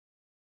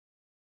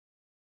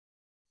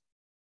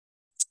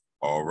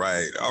All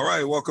right. All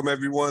right. Welcome,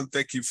 everyone.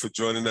 Thank you for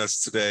joining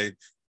us today.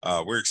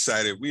 We're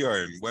excited. We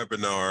are in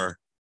webinar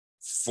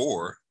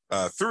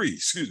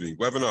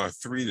webinar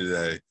 3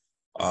 today.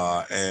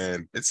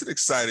 And it's an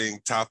exciting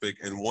topic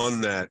and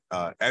one that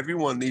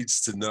everyone needs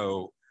to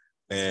know,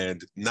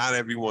 and not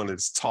everyone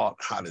is taught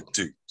how to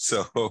do.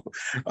 So,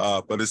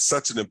 but it's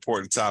such an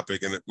important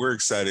topic, and we're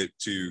excited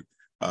to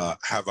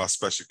have our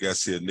special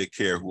guest here, Nick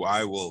Hare, who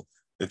I will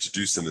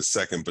introduce in a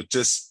second. But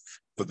just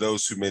for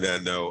those who may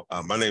not know,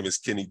 my name is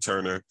Kenny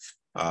Turner.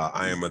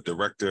 I am a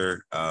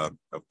director of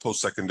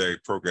post-secondary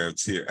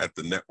programs here at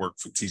the Network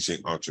for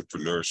Teaching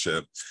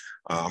Entrepreneurship.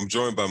 I'm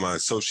joined by my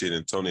associate,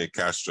 Antonia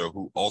Castro,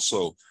 who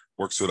also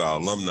works with our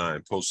alumni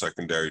and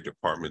post-secondary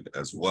department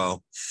as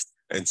well.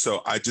 And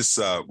so I just,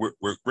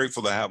 we're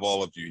grateful to have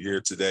all of you here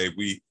today.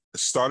 We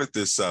started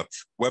this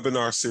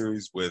webinar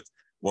series with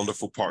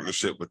wonderful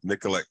partnership with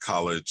Nicolet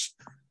College.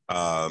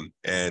 And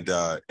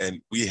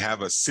we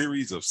have a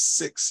series of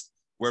 6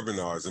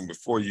 webinars. And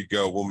before you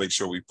go, we'll make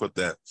sure we put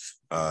that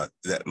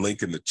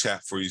link in the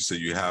chat for you, so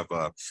you have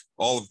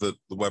all of the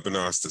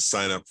webinars to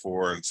sign up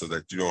for, and so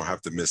that you don't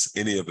have to miss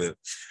any of it.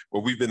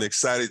 But we've been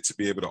excited to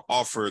be able to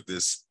offer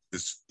this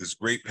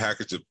great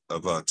package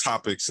of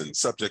topics and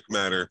subject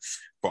matter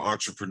for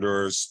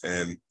entrepreneurs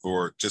and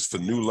for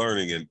new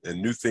learning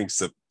and new things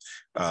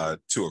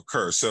to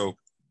occur. So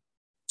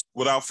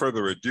without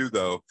further ado,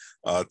 though,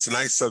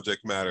 tonight's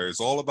subject matter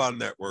is all about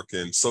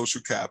networking,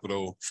 social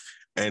capital,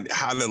 and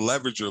how to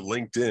leverage your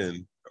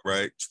LinkedIn,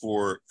 right,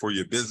 for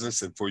your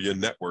business and for your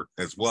network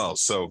as well.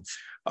 So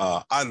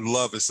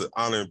it's an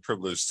honor and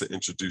privilege to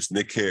introduce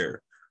Nick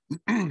Hare,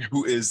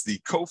 who is the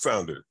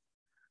co-founder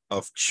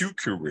of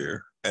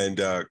Q-Career.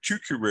 And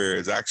Q-Career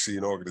is actually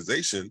an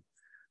organization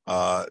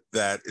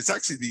that is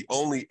actually the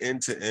only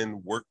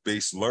end-to-end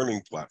work-based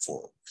learning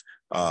platform.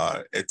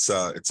 It's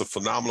a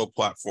phenomenal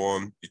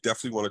platform. You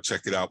definitely want to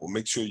check it out. We'll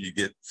make sure you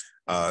get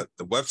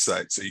the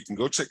website so you can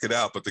go check it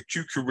out. But the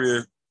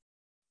Q-Career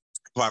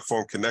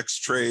platform connects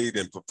trade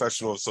and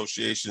professional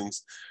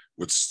associations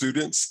with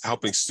students,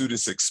 helping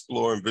students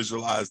explore and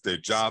visualize their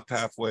job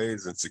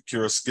pathways and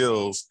secure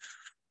skills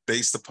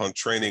based upon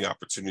training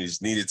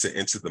opportunities needed to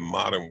enter the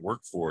modern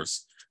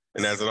workforce.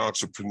 And as an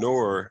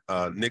entrepreneur,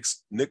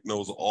 Nick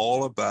knows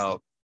all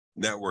about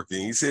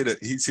networking.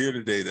 He's here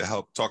today to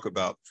help talk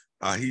about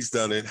how he's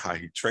done it, how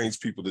he trains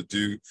people to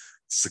do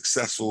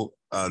successful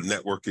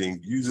networking,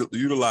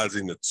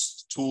 utilizing the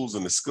tools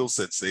and the skill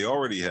sets they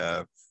already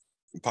have,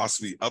 and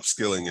possibly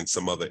upskilling in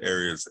some other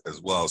areas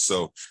as well.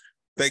 So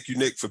thank you,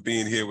 Nick, for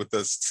being here with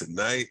us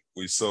tonight.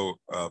 We're so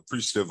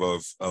appreciative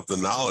of the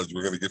knowledge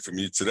we're going to get from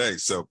you today.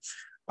 So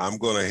I'm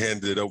going to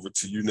hand it over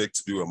to you, Nick,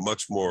 to do a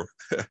much more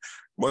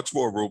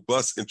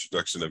robust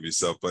introduction of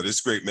yourself. But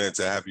it's great, man,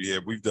 to have you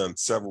here. We've done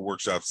several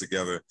workshops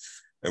together,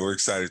 and we're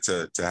excited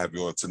to have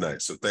you on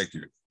tonight. So thank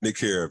you. Nick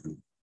Hare,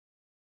 everyone.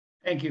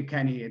 Thank you,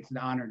 Kenny. It's an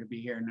honor to be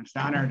here, and it's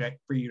an honor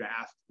for you to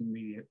ask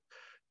me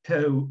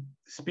to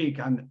speak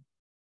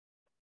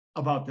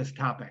about this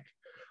topic.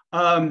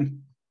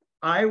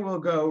 I will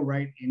go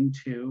right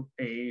into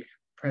a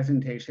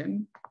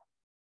presentation.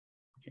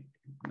 Okay,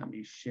 let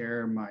me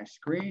share my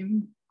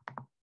screen.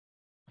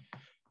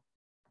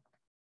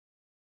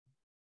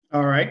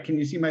 All right, can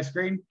you see my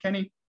screen,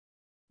 Kenny?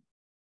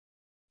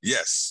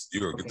 Yes,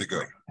 you are good to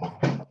go.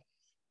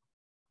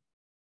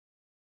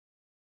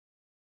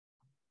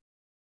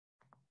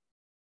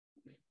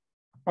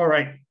 All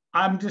right,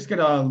 I'm just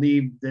gonna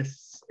leave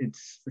this.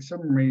 For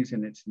some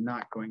reason, it's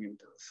not going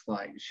into the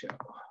slideshow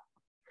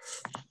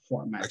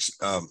format.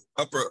 Actually,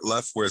 upper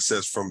left where it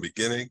says from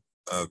beginning,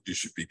 you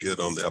should be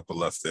good on the upper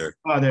left there.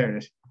 Oh, there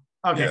it is.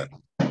 Okay.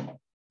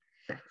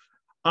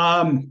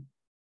 Yeah.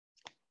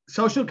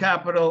 Social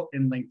capital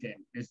in LinkedIn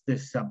is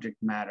this subject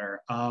matter.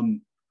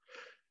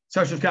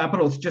 Social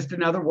capital is just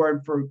another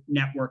word for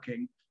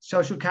networking.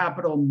 Social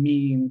capital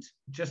means,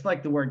 just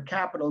like the word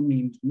capital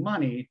means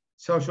money,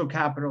 social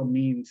capital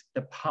means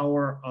the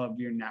power of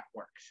your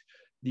networks,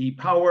 the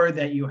power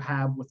that you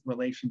have with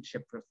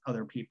relationships with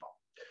other people.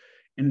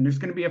 And there's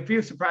going to be a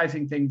few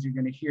surprising things you're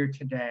going to hear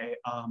today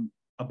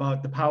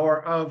about the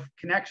power of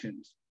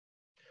connections.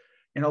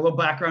 And a little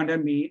background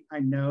on me,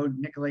 I know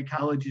Nicolet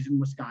College is in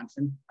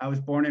Wisconsin. I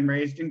was born and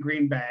raised in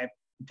Green Bay,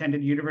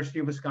 attended University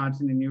of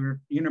Wisconsin and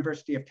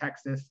University of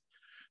Texas.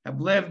 I've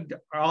lived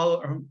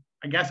all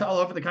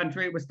over the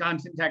country,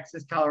 Wisconsin,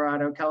 Texas,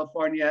 Colorado,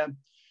 California,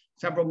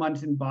 several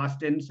months in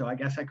Boston, so I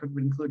guess I could have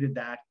included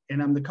that.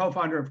 And I'm the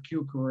co-founder of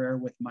Q-Career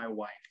with my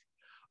wife.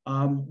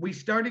 We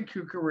started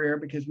Q-Career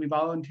because we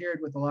volunteered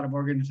with a lot of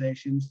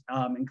organizations,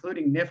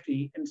 including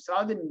Nifty, and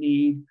saw the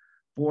need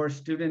for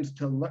students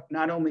to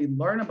not only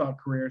learn about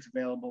careers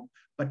available,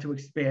 but to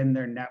expand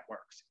their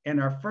networks. And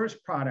our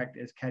first product,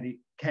 as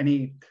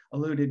Kenny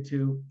alluded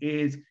to,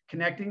 is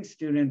connecting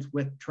students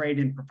with trade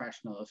and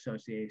professional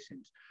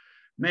associations.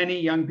 Many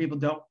young people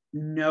don't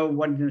know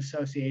what an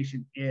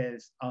association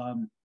is.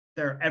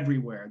 They're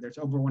everywhere. There's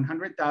over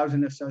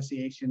 100,000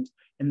 associations,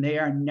 and they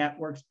are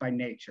networks by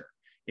nature.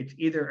 It's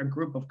either a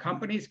group of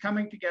companies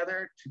coming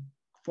together to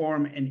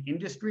form an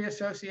industry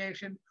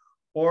association,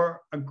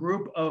 or a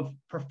group of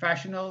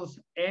professionals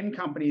and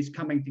companies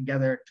coming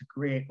together to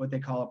create what they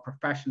call a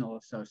professional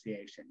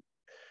association.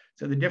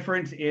 So the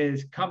difference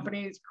is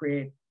companies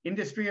create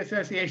industry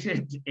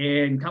associations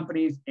and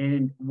companies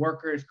and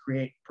workers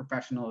create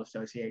professional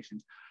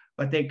associations,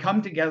 but they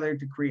come together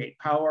to create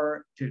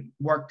power, to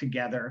work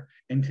together,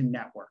 and to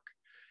network.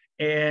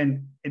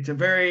 And it's a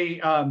very,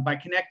 by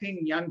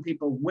connecting young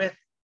people with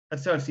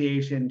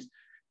associations,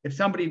 if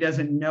somebody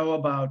doesn't know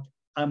about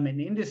an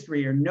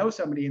industry or know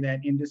somebody in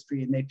that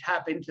industry and they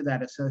tap into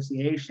that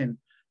association,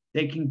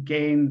 they can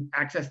gain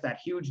access to that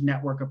huge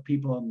network of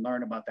people and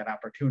learn about that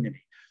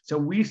opportunity. So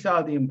we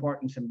saw the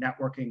importance of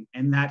networking,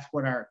 and that's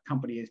what our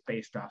company is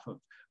based off of.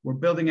 We're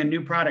building a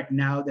new product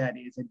now that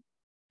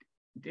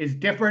is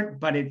different,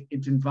 but it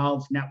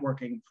involves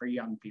networking for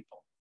young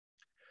people.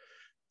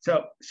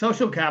 So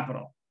social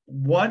capital,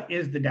 what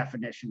is the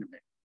definition of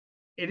it?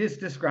 It is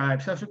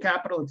described, social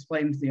capital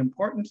explains the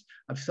importance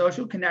of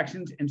social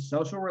connections and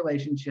social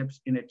relationships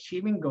in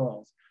achieving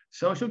goals.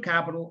 Social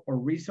capital or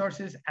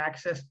resources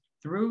accessed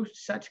through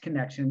such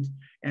connections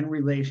and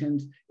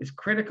relations is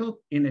critical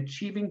in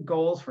achieving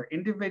goals for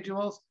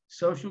individuals,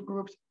 social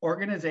groups,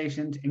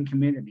 organizations, and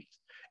communities.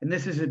 And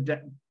this is a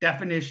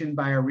definition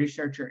by a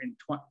researcher in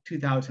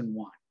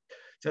 2001.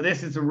 So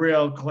this is a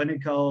real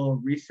clinical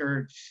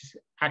research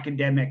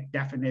academic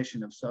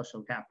definition of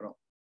social capital.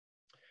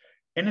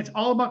 And it's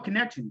all about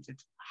connections.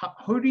 It's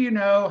who do you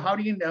know? How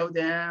do you know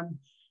them?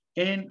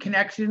 And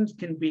connections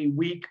can be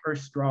weak or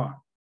strong.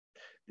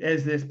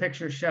 As this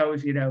picture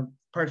shows, you know,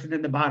 person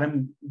in the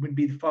bottom would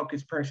be the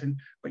focused person,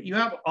 but you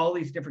have all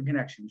these different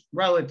connections,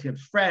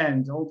 relatives,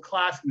 friends, old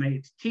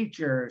classmates,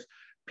 teachers,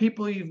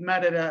 people you've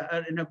met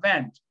at an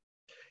event.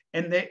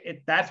 And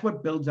that's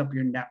what builds up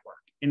your network.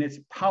 And it's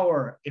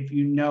power if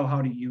you know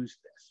how to use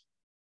this.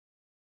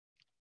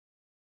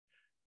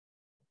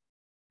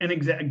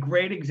 A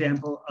great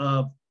example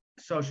of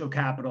social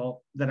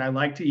capital that I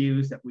like to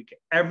use that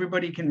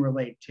everybody can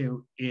relate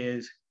to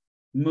is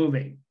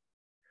moving.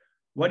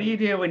 What do you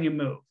do when you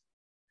move?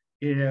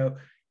 You know,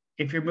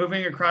 if you're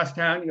moving across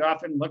town, you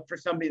often look for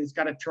somebody that's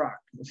got a truck,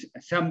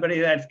 somebody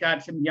that's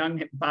got some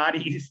young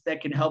bodies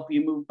that can help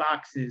you move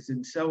boxes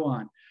and so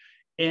on.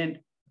 And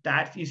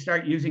that you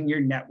start using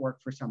your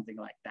network for something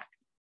like that,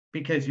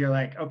 because you're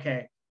like,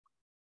 okay,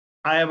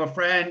 I have a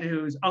friend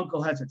whose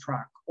uncle has a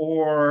truck,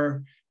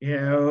 or, you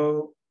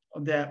know,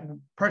 that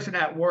person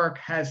at work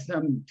has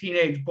some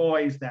teenage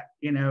boys that,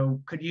 you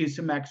know, could use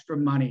some extra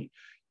money.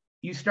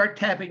 You start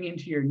tapping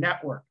into your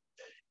network.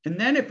 And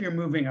then if you're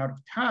moving out of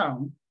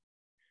town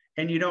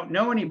and you don't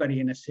know anybody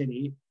in a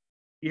city,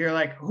 you're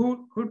like,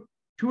 who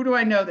do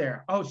I know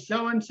there? Oh,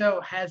 so-and-so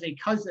has a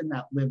cousin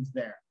that lives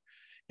there.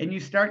 And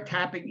you start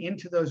tapping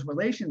into those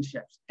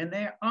relationships. And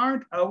they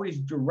aren't always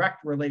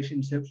direct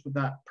relationships with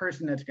that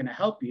person that's going to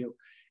help you.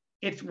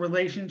 It's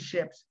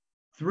relationships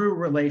through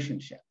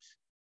relationships.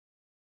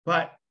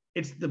 But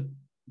it's the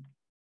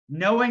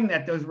knowing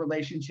that those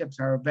relationships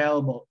are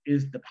available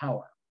is the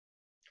power.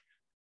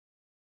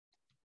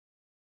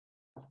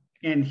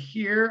 And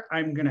here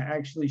I'm going to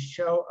actually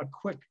show a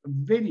quick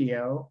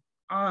video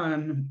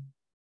on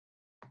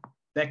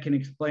that can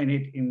explain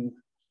it in.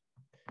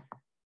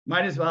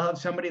 Might as well have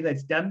somebody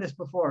that's done this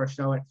before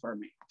show it for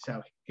me.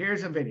 So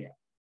here's a video.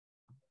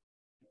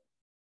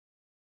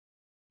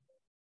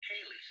 Hey,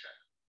 Lisa,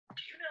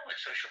 do you know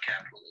what social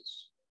capital is?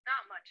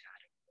 Not much,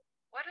 Hare.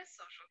 What is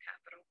social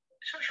capital?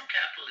 Social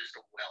capital is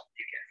the wealth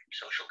you get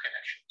from social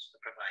connections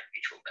that provide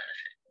mutual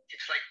benefit.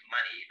 It's like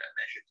money but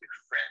measured through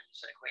friends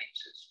and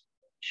acquaintances.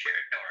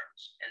 Shared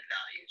norms and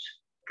values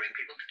bring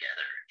people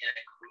together in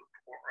a group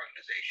or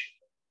organization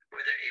where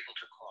they're able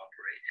to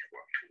cooperate and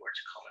work towards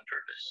a common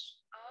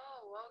purpose.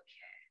 Oh,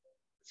 okay.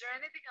 Is there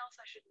anything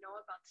else I should know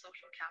about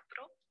social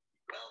capital?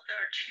 Well, there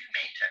are two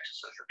main types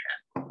of social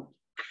capital.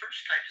 The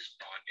first type is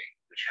bonding,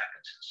 which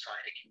happens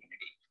inside a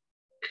community.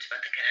 It's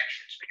about the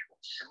connections between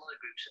similar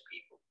groups of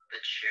people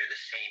that share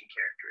the same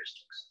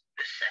characteristics.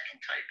 The second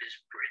type is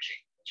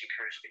bridging, which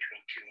occurs between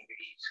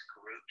communities,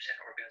 groups,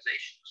 and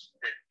organizations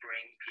that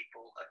bring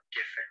people of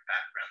different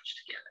backgrounds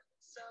together.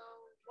 So,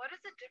 what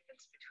is the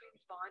difference between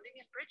bonding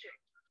and bridging?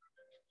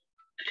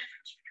 The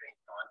difference between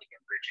bonding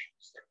and bridging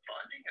is that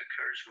bonding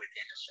occurs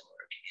within a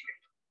similar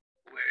community,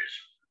 whereas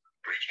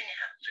bridging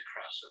happens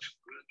across those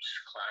groups,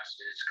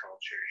 classes,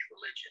 cultures,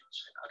 religions,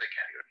 and other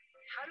categories.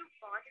 How do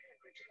bonding and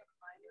bridging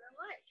apply in real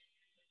life?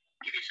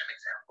 I'll give you some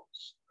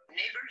examples.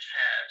 Neighbors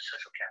have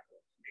social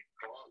capital. They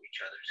borrow each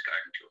other's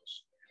garden tools.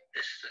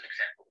 This is an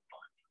example of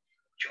bonding.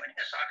 Joining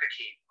a soccer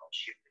team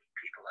helps you meet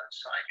people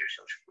outside your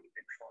social group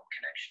and form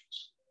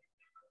connections.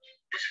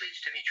 This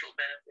leads to mutual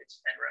benefits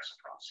and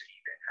reciprocity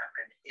that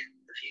happen in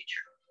the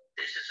future.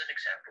 This is an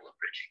example of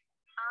bridging.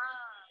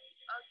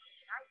 Okay,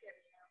 I get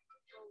it now.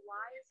 So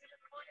why is it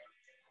important?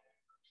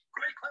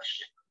 Great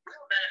question. We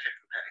all benefit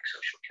from having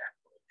social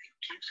capital. It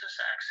gives us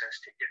access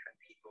to different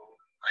people,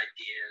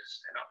 ideas,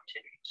 and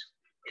opportunities.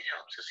 It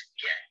helps us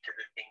get to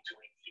the things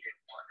we need and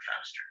want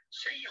faster.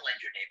 Say you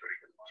lend your neighbor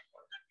your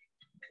lawnmower,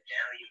 and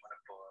now you want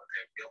to borrow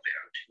their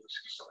wheelbarrow to move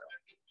some soil.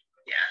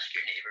 You ask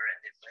your neighbor and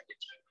they lend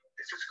it to you.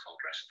 This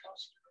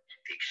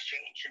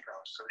exchange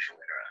involves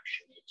social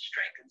interaction. It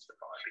strengthens the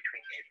bond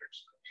between neighbors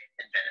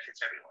and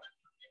benefits everyone.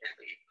 And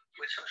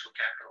with social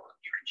capital,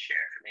 you can share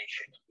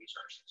information and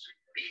resources,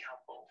 be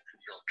helpful, and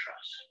build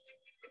trust.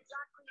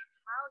 Exactly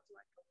how do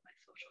I build my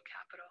social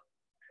capital?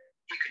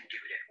 You can do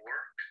it at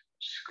work,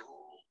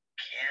 school,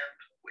 camp,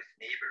 with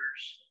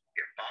neighbors,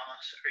 your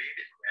boss, or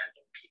even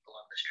random people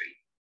on the street.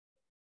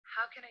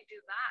 How can I do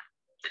that?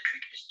 The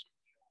trick is to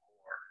do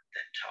more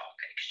than talk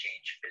and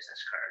exchange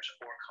business cards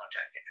or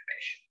contact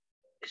information.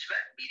 It's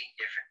about meeting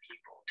different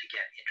people to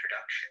get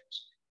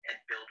introductions and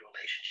build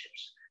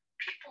relationships.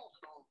 People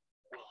who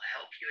will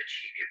help you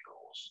achieve your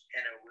goals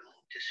and are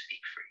willing to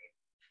speak for you.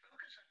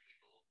 Focus on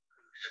people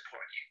who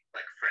support you,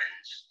 like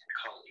friends and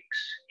colleagues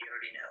you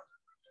already know,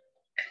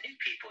 and new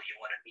people you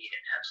want to meet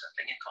and have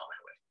something in common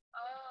with.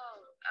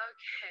 Oh,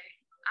 okay.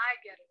 I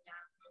get it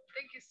now.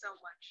 Thank you so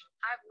much.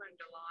 I've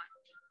learned a lot.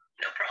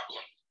 No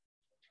problem.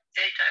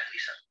 Anytime,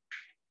 Lisa.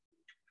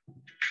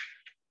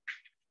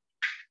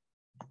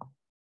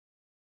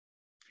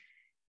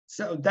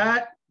 So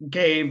that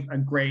gave a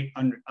great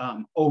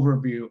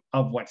overview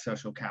of what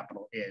social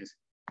capital is.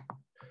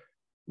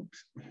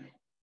 Oops.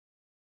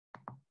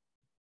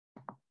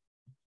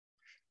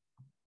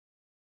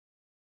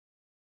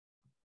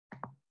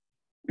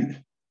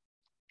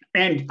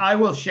 And I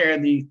will share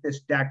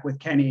this deck with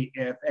Kenny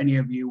if any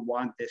of you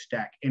want this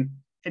deck. And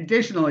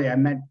additionally,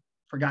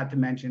 forgot to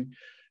mention,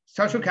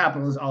 social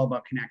capital is all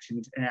about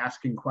connections and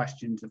asking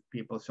questions of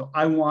people. So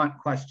I would like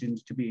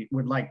questions to be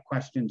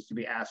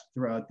asked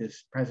throughout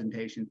this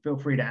presentation. Feel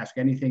free to ask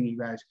anything you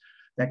guys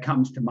that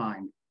comes to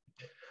mind.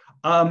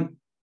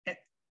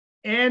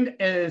 And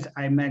as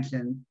I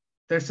mentioned,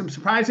 there's some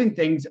surprising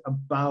things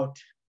about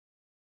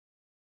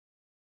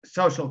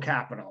social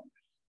capital.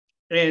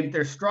 And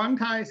there's strong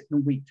ties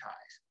and weak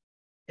ties.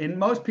 And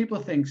most people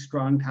think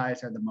strong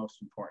ties are the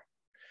most important.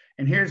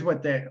 And here's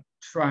what the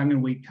strong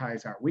and weak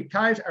ties are. Weak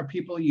ties are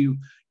people you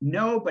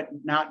know, but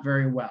not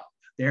very well.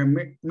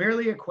 They're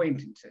merely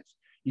acquaintances.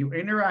 You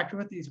interact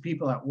with these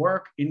people at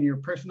work, in your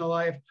personal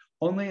life,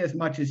 only as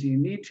much as you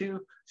need to.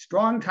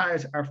 Strong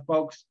ties are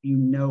folks you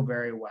know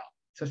very well.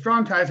 So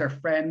strong ties are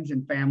friends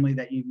and family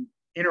that you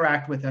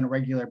interact with on a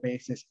regular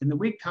basis. And the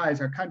weak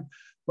ties are kind of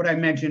what I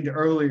mentioned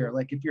earlier,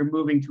 like if you're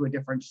moving to a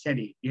different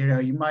city,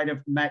 you might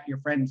have met your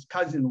friend's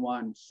cousin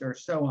once or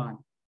so on.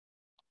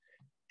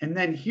 And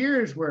then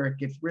here's where it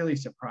gets really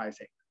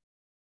surprising.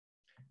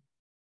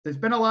 There's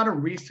been a lot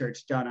of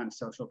research done on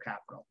social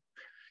capital.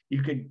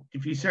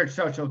 If you search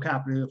social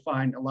capital, you'll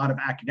find a lot of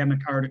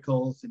academic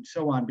articles and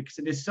so on, because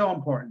it is so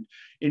important.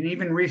 And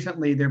even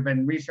recently, there have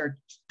been research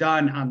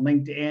done on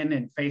LinkedIn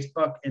and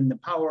Facebook and the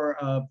power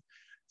of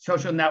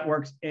social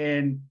networks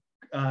in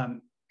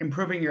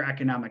improving your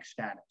economic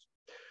status.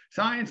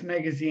 Science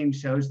magazine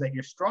shows that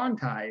your strong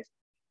ties,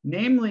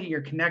 namely your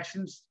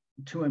connections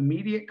to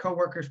immediate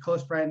coworkers,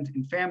 close friends,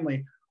 and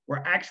family,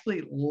 were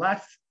actually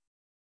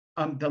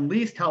the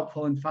least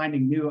helpful in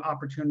finding new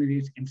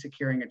opportunities and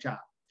securing a job.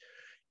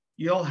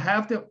 You'll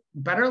have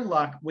better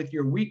luck with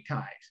your weak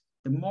ties,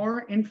 the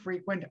more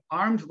infrequent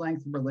arm's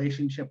length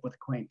relationship with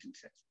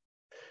acquaintances.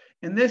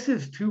 And this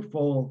is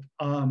twofold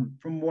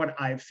from what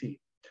I've seen.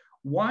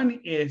 One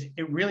is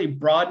it really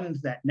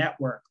broadens that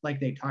network, like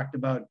they talked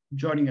about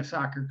joining a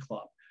soccer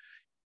club.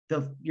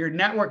 Your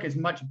network is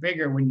much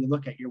bigger when you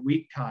look at your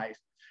weak ties.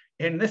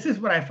 And this is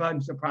what I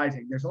found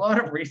surprising. There's a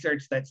lot of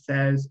research that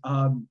says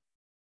a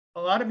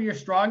lot of your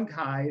strong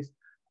ties,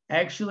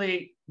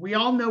 actually, we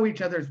all know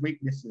each other's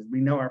weaknesses. We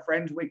know our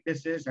friends'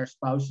 weaknesses, our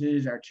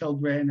spouses, our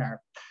children,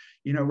 our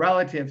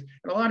relatives.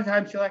 And a lot of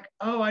times you're like,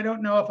 oh, I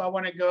don't know if I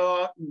want to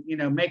go out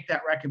and, make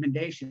that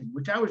recommendation,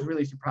 which I was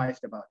really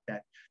surprised about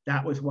that.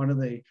 That was one of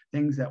the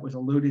things that was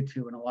alluded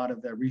to in a lot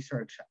of the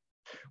research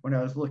when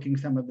I was looking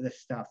some of this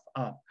stuff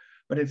up.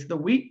 But it's the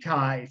weak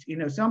ties,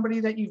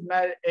 somebody that you've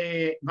met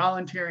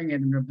volunteering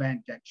at an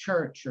event at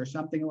church or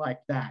something like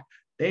that.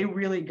 They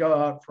really go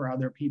out for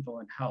other people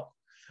and help.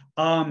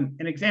 An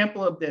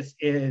example of this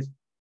is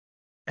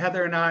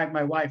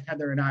my wife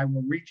Heather and I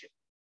were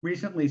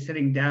recently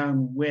sitting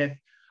down with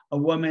a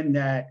woman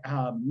that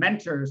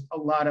mentors a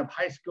lot of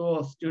high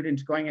school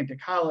students going into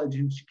college,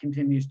 and she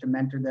continues to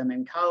mentor them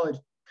in college.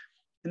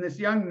 And this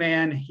young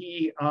man,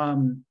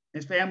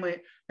 his family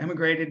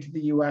immigrated to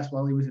the US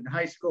while he was in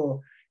high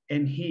school,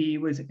 and he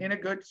was in a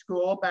good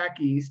school back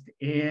east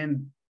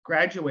and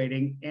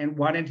graduating and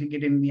wanted to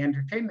get in the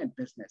entertainment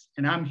business.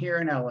 And I'm here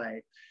in LA.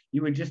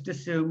 You would just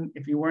assume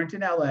if you weren't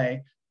in LA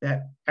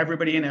that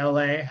everybody in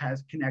LA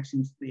has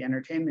connections to the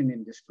entertainment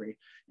industry.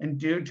 And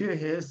due to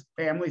his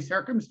family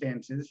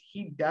circumstances,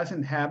 he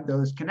doesn't have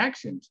those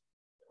connections.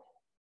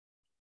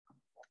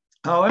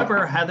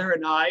 However, Heather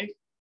and I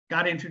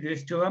got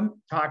introduced to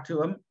him, talked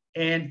to him,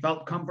 and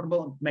felt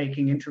comfortable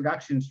making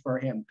introductions for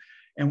him.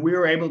 And we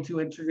were able to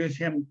introduce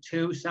him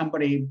to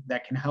somebody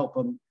that can help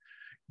him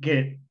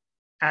get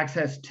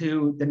access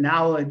to the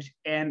knowledge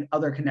and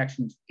other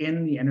connections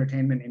in the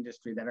entertainment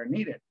industry that are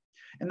needed.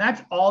 And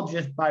that's all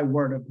just by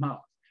word of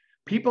mouth.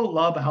 People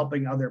love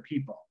helping other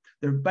people.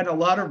 There's been a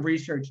lot of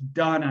research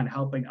done on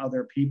helping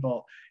other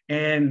people.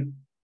 And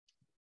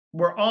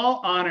we're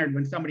all honored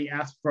when somebody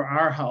asks for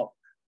our help,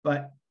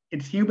 but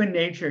it's human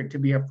nature to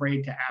be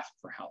afraid to ask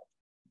for help.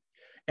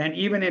 And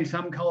even in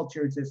some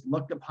cultures, it's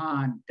looked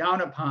upon,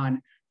 down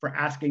upon for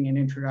asking an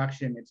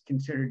introduction. It's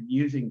considered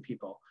using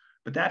people.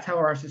 But that's how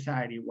our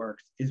society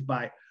works, is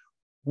by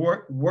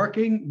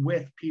working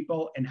with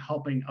people and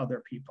helping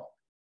other people.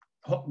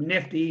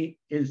 Nifty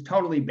is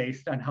totally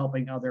based on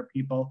helping other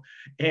people.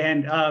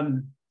 And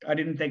I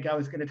didn't think I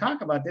was going to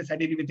talk about this. I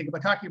didn't even think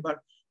about talking about it.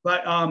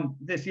 But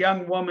this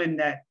young woman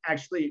that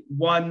actually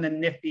won the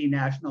Nifty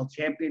National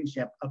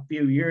Championship a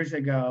few years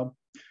ago,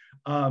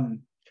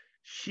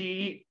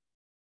 she,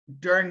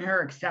 during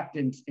her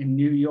acceptance in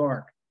New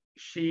York,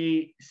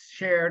 she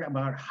shared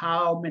about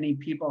how many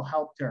people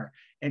helped her.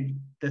 And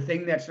the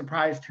thing that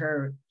surprised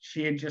her,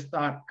 she had just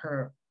thought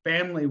her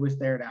family was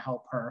there to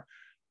help her,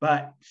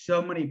 but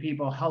so many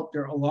people helped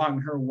her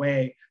along her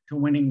way to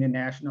winning the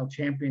national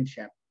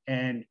championship.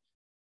 And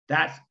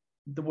that's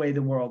the way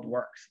the world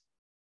works.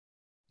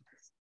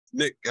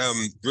 Nick,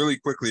 really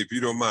quickly, if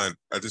you don't mind,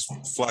 I just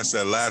flashed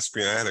that last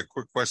screen. I had a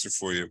quick question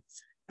for you.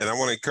 And I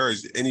want to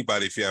encourage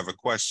anybody, if you have a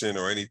question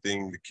or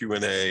anything, the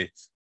Q&A,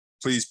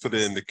 please put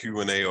it in the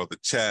Q&A or the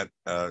chat.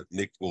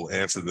 Nick will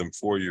answer them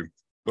for you.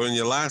 But on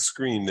your last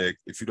screen, Nick,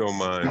 if you don't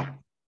mind,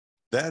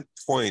 that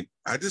point,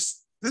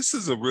 this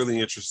is a really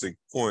interesting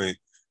point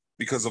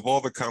because of all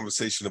the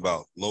conversation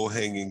about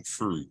low-hanging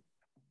fruit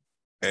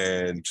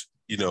and,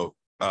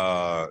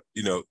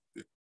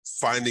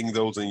 finding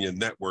those in your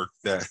network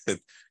that,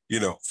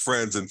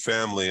 friends and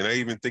family. And I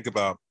even think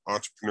about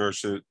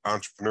entrepreneurs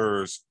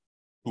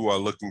who are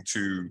looking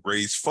to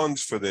raise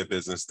funds for their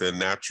business, their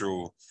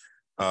natural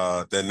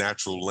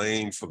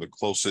lane for the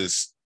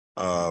closest,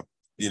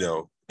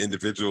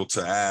 individual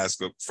to ask,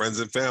 friends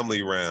and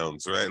family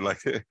rounds, right?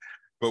 Like,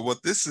 but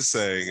what this is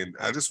saying, and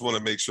I just want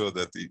to make sure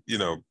that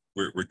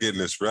we're getting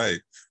this right.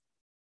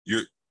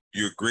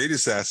 Your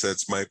greatest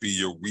assets might be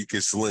your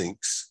weakest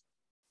links,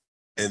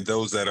 and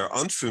those that are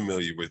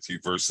unfamiliar with you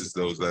versus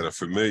those that are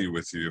familiar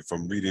with you. If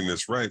I'm reading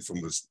this right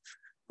from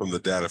the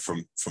data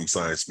from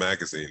Science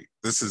Magazine,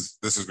 this is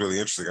really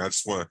interesting. I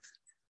just want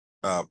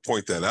to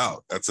point that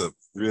out. That's a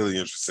really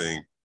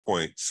interesting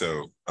point.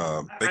 So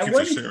thank you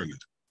for sharing it.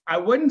 I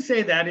wouldn't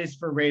say that is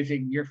for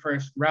raising your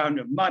first round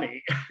of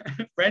money.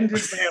 Friends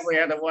and family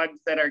are the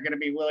ones that are going to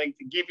be willing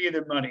to give you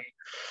the money.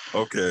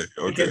 Okay.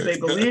 Because they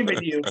believe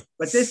in you.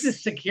 But this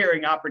is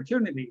securing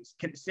opportunities,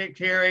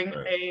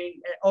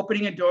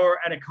 opening a door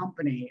at a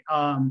company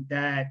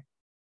that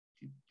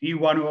you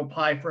want to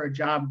apply for a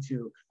job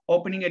to,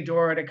 opening a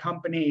door at a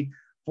company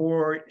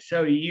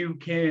so you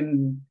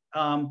can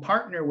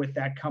partner with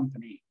that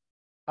company.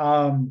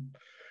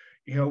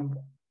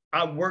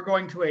 We're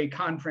going to a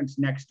conference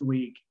next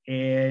week,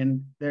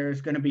 and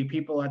there's going to be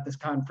people at this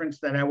conference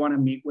that I want to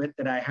meet with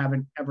that I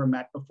haven't ever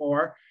met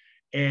before.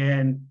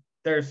 And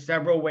there's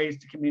several ways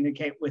to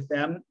communicate with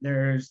them.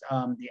 There's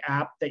the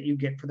app that you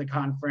get for the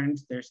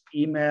conference, there's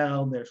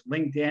email, there's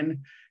LinkedIn.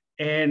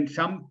 And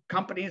some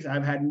companies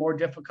I've had more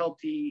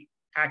difficulty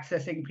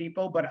accessing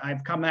people, but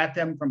I've come at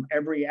them from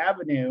every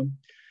avenue.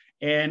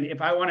 And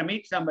if I want to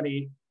meet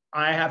somebody,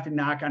 I have to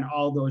knock on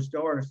all those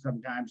doors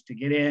sometimes to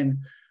get in.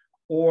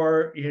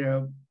 Or,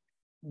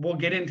 we'll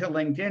get into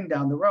LinkedIn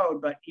down the road,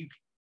 but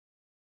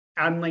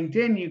on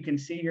LinkedIn, you can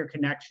see your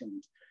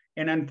connections.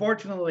 And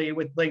unfortunately,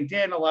 with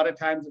LinkedIn, a lot of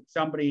times it's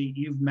somebody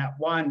you've met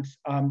once.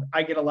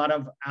 I get a lot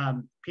of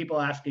people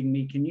asking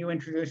me, can you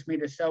introduce me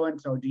to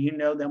so-and-so? Do you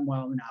know them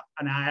well enough?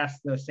 And I ask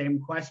the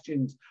same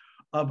questions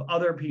of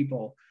other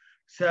people.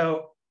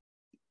 So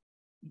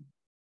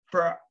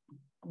for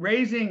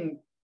raising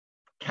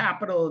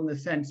capital in the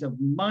sense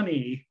of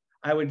money,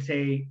 I would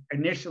say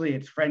initially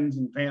it's friends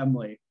and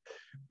family.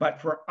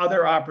 But for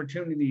other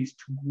opportunities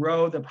to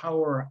grow the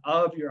power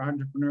of your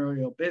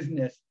entrepreneurial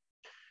business,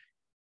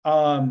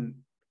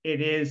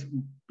 it is,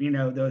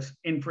 those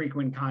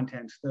infrequent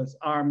contents, those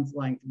arm's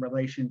length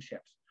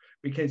relationships,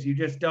 because you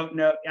just don't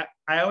know.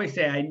 I always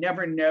say, I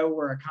never know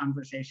where a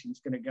conversation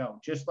is going to go.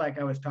 Just like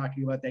I was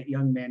talking about that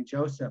young man,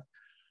 Joseph,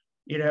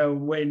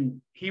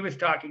 when he was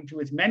talking to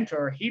his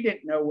mentor, he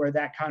didn't know where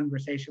that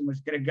conversation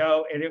was going to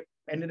go. And it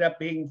ended up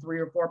being 3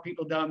 or 4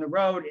 people down the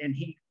road, and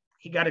he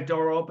got a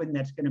door open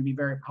that's going to be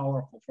very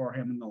powerful for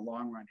him in the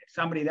long run. It's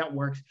somebody that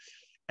works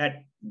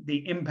at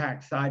the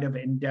impact side of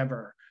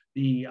Endeavor,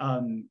 the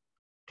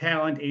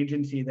talent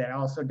agency that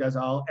also does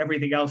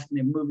everything else in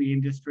the movie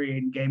industry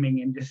and gaming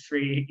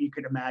industry you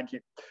could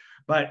imagine.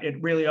 But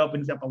it really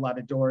opens up a lot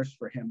of doors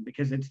for him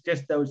because it's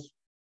just those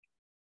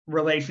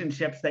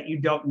relationships that you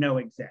don't know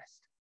exist.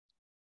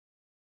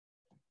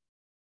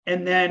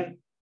 And then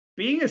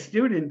being a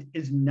student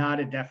is not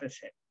a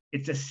deficit.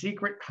 It's a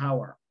secret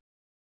power.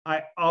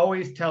 I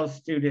always tell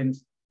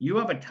students, you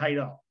have a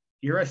title,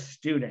 you're a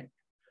student.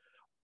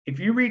 If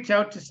you reach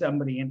out to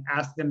somebody and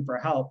ask them for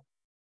help,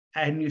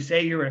 and you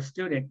say you're a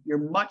student,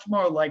 you're much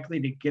more likely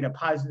to get a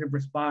positive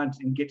response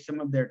and get some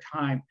of their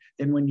time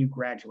than when you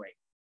graduate.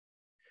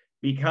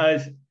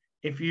 Because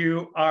if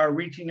you are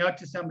reaching out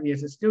to somebody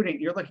as a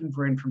student, you're looking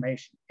for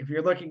information. If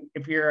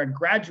you're a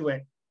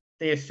graduate,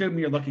 they assume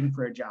you're looking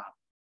for a job.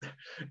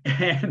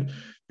 And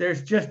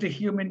there's just a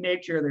human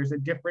nature. There's a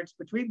difference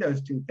between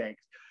those two things.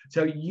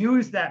 So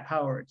use that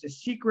power. It's a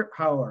secret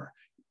power.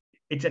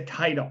 It's a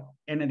title,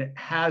 and it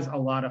has a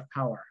lot of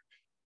power.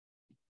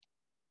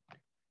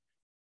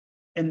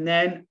 And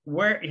then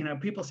where,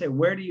 people say,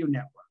 where do you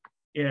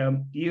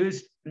network?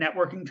 Use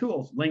networking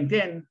tools.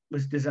 LinkedIn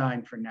was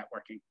designed for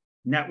networking.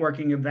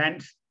 Networking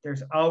events,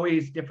 there's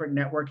always different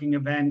networking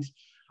events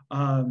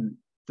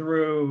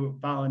through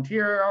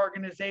volunteer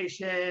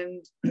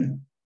organizations.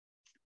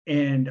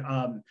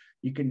 And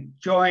you can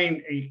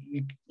join,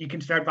 you can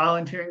start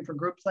volunteering for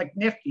groups like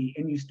Nifty,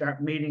 and you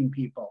start meeting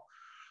people.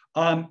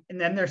 And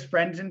then there's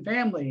friends and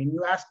family, and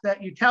you ask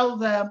that, you tell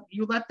them,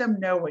 you let them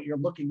know what you're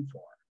looking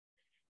for.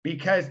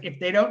 Because if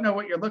they don't know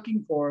what you're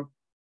looking for,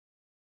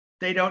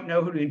 they don't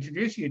know who to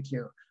introduce you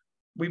to.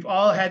 We've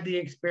all had the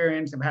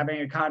experience of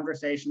having a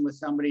conversation with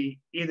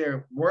somebody,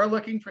 either we're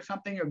looking for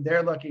something or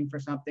they're looking for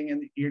something,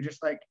 and you're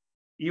just like,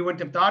 you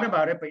wouldn't have thought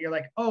about it, but you're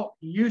like, oh,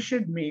 you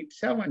should meet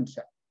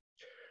so-and-so.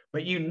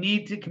 But you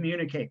need to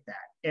communicate that.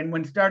 And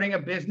when starting a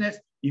business,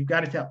 you've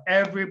got to tell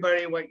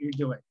everybody what you're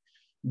doing.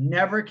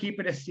 Never keep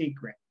it a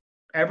secret.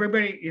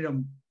 Everybody,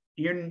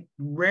 you're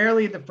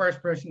rarely the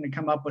first person to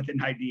come up with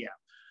an idea.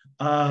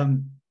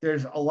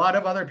 There's a lot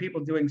of other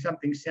people doing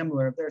something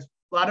similar. There's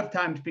a lot of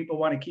times people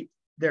want to keep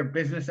their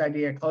business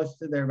idea close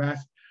to their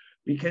vest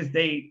because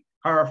they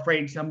are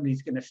afraid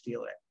somebody's going to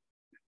steal it.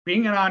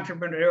 Being an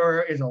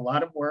entrepreneur is a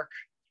lot of work,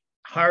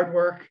 hard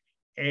work,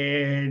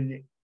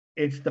 and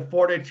it's the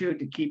fortitude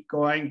to keep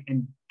going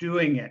and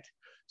doing it.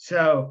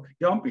 So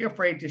don't be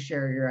afraid to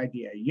share your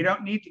idea. You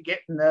don't need to get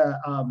in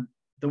the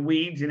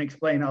weeds and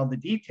explain all the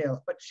details,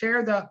 but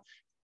share the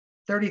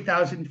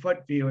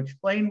 30,000-foot view.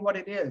 Explain what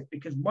it is,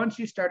 because once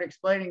you start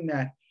explaining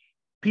that,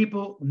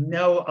 people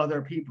know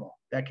other people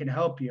that can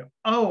help you.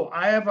 Oh,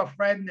 I have a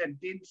friend that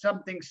did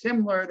something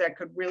similar that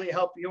could really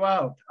help you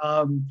out.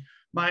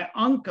 My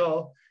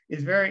uncle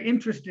is very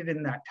interested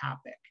in that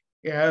topic.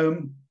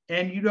 And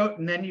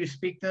then you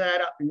speak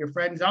to your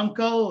friend's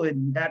uncle,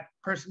 and that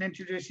person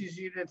introduces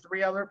you to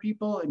 3 other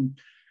people, and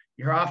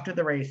you're off to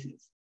the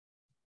races.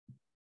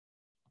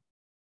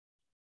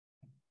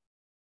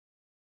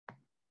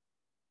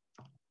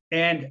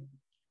 And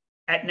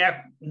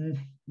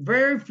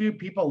very few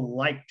people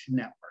like to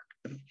network.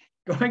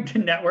 Going to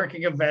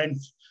networking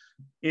events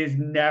is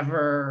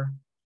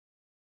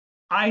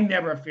I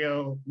never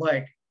feel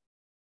like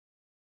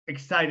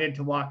excited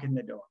to walk in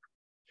the door,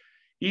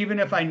 even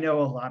if I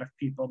know a lot of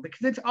people,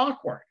 because it's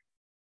awkward.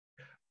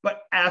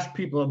 But ask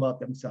people about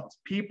themselves.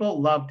 People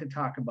love to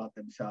talk about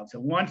themselves.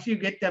 And once you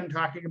get them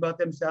talking about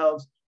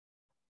themselves,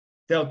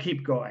 they'll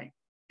keep going.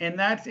 And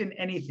that's in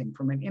anything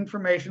from an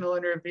informational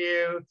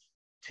interview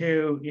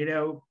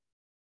to,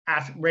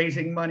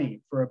 raising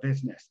money for a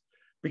business.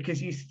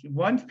 Because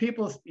once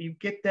you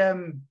get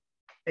them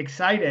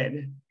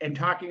excited and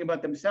talking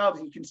about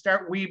themselves, you can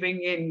start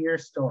weaving in your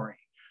story.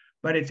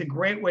 But it's a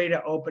great way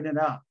to open it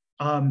up.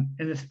 And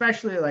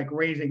especially like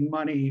raising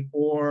money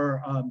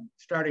or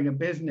starting a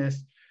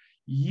business,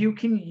 you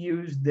can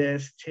use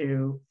this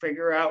to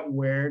figure out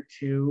where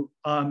to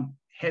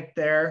hit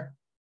their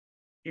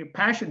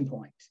passion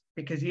points,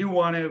 because you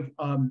want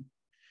to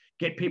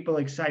get people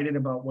excited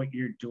about what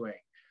you're doing.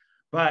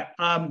 But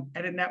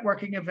at a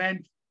networking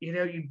event,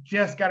 you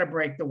just got to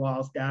break the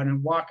walls down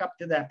and walk up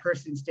to that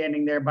person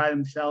standing there by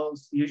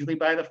themselves, usually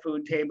by the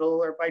food table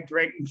or by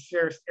drinks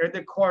or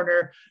the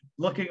corner,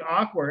 looking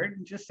awkward,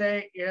 and just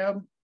say,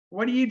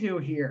 what do you do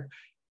here?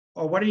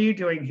 Or what are you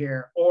doing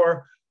here?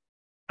 Or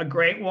a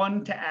great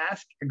one to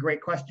ask, a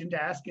great question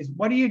to ask is,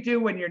 what do you do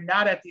when you're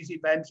not at these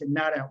events and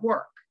not at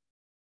work?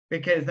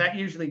 Because that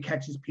usually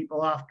catches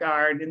people off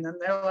guard. And then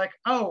they're like,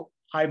 oh,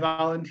 I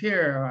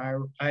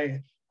volunteer.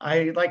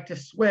 I like to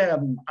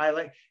swim.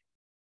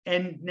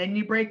 And then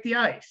you break the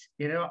ice,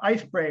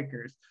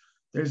 icebreakers.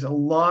 There's a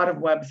lot of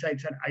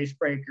websites on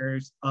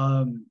icebreakers.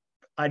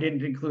 I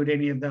didn't include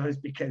any of those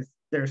because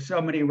there's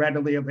so many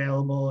readily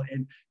available,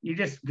 and you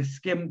just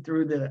skim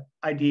through the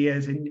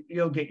ideas and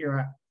you'll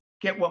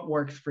get what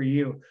works for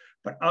you.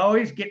 But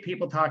always get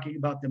people talking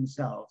about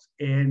themselves.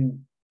 And,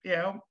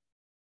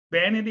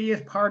 vanity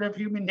is part of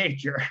human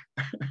nature.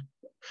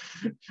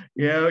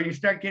 You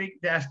start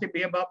asking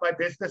me about my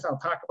business, I'll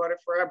talk about it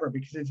forever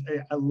because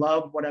I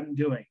love what I'm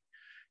doing.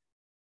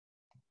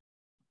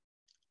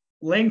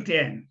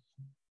 LinkedIn.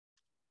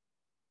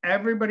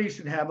 Everybody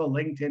should have a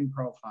LinkedIn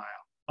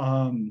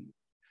profile.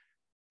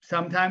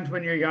 Sometimes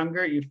when you're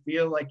younger, you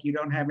feel like you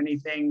don't have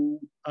anything.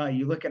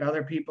 You look at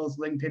other people's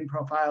LinkedIn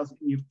profiles and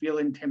you feel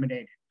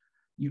intimidated.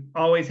 You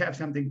always have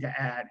something to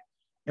add.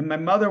 And my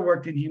mother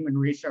worked in human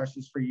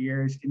resources for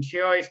years, and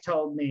she always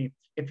told me,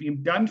 if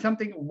you've done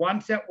something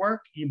once at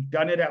work, you've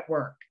done it at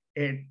work.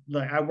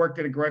 I worked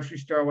at a grocery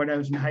store when I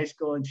was in high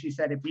school, and she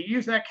said, if you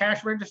use that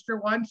cash register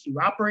once, you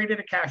operated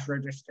a cash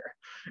register.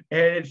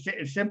 And it's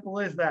as simple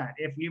as that.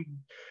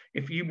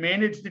 If you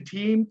manage the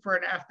team for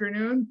an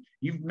afternoon,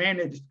 you've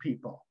managed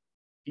people.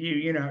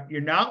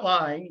 You're not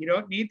lying. You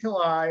don't need to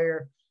lie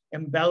or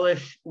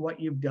embellish what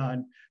you've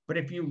done. But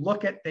if you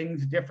look at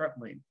things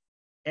differently,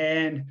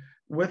 and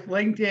with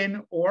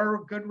LinkedIn or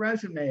a good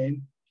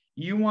resume,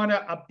 you want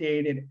to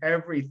update it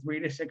every 3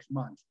 to 6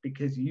 months,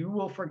 because you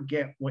will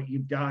forget what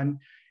you've done.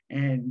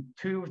 And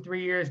 2 or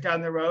 3 years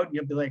down the road,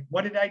 you'll be like,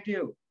 what did I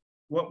do?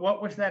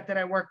 What was that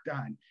I worked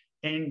on?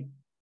 And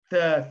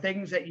the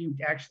things that you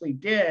actually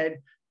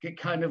did get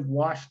kind of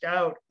washed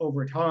out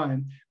over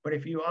time. But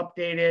if you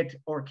update it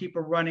or keep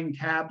a running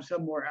tab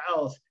somewhere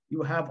else,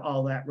 you have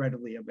all that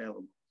readily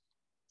available.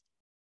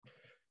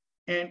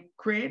 And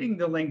creating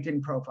the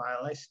LinkedIn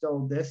profile, I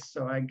stole this,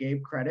 so I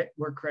gave credit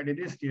where credit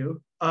is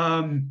due.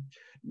 9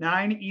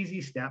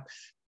 easy steps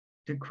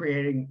to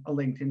creating a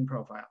LinkedIn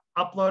profile.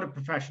 Upload a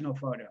professional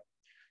photo.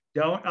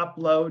 Don't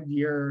upload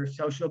your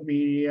social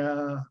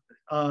media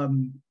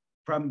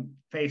from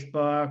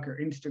Facebook or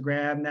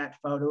Instagram, that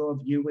photo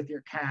of you with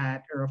your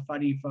cat or a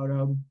funny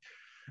photo.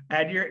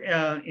 Add your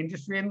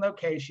industry and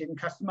location,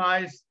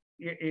 customize,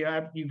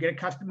 you get a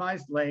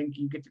customized link,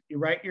 you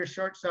write your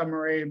short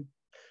summary,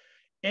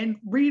 and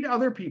read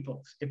other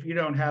people's. If you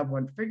don't have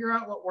one, figure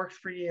out what works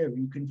for you.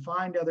 You can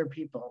find other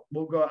people.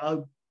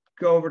 I'll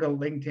go over to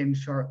LinkedIn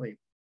shortly.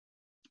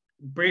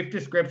 Brief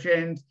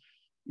descriptions,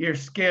 your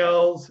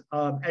skills,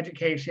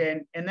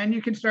 education, and then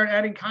you can start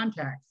adding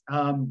contacts.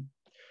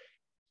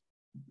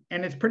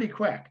 And it's pretty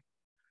quick.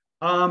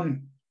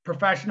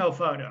 Professional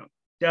photo.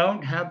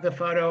 Don't have the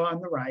photo on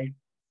the right,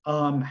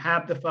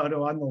 have the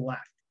photo on the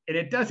left. And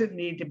it doesn't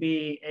need to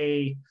be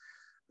a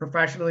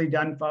professionally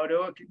done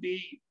photo. It could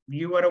be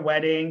you at a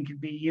wedding,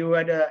 could be you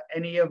at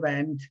any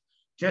event,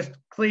 just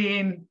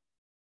clean,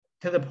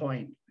 to the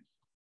point.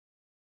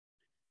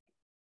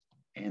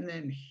 And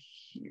then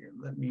here,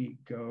 let me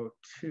go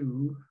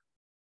to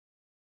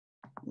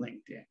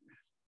LinkedIn.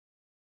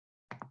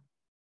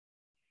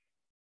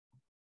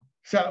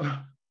 So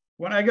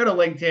when I go to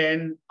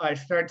LinkedIn, I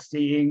start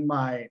seeing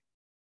my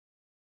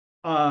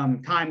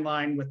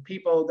timeline with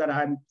people that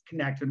I'm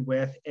connected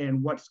with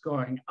and what's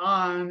going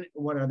on,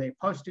 what are they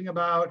posting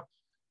about.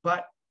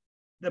 But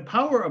the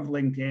power of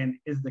LinkedIn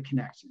is the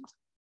connections.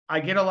 I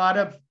get a lot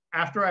of,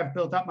 after I've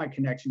built up my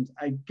connections,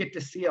 I get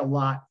to see a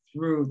lot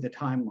through the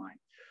timeline.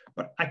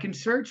 But I can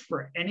search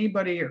for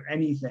anybody or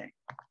anything.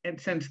 And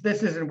since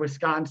this is in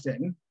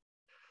Wisconsin,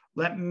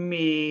 let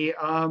me,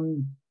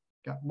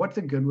 what's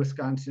a good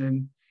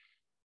Wisconsin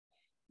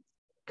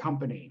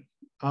company?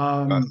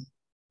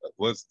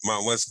 What's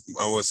my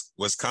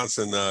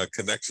Wisconsin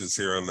connections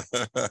here on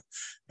the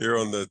here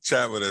on the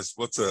chat with us?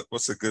 What's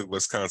a good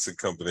Wisconsin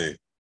company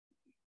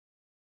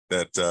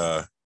that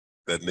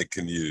that Nick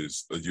can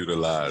use or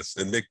utilize?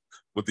 And Nick,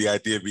 would the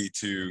idea be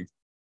to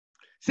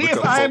see if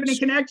I have any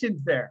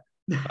connections there?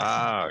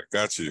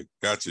 Got you.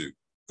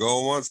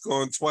 Going once,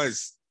 going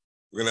twice.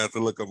 We're gonna have to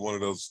look up one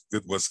of those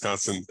good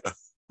Wisconsin.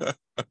 So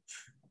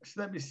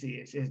let me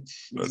see.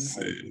 Let's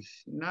see.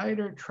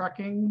 Schneider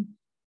Trucking.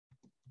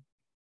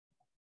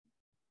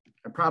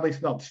 I probably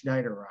spelled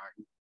Schneider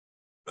wrong.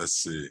 Let's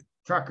see.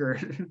 Trucker.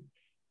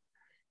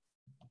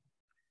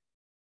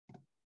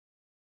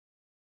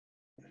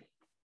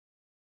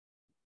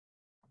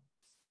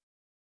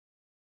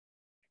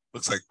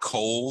 Looks like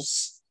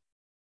Kohl's.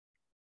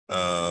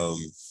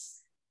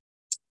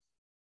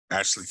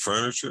 Ashley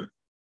Furniture.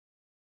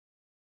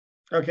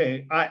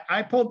 Okay,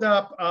 I pulled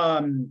up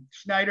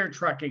Schneider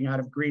Trucking out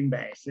of Green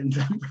Bay, since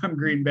I'm from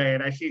Green Bay,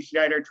 and I see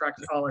Schneider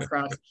trucks all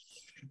across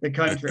the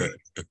country.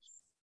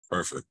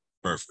 Perfect.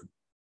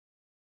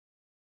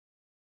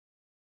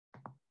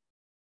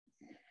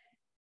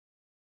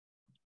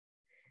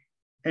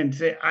 And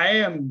say I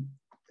am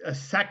a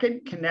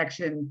second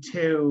connection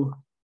to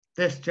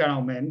this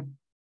gentleman.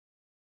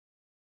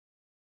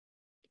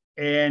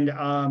 And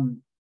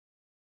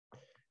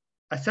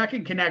a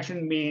second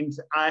connection means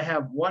I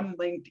have one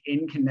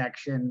LinkedIn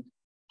connection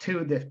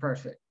to this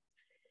person.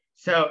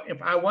 So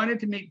if I wanted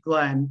to meet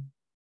Glenn,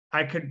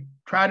 I could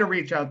try to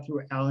reach out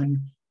through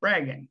Ellen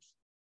Braggins.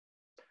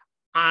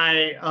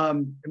 I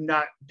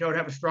don't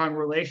have a strong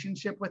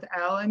relationship with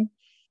Alan,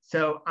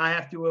 so I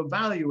have to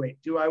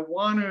evaluate, do I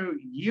want to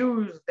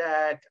use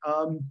that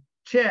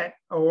chit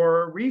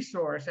or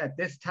resource at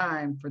this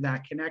time for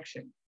that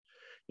connection?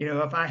 You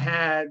know, if I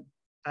had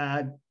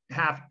a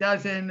half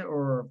dozen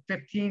or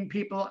 15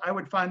 people, I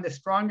would find the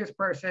strongest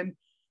person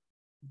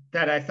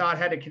that I thought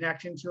had a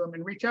connection to him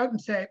and reach out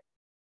and say,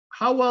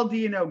 how well do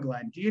you know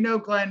Glenn? Do you know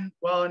Glenn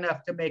well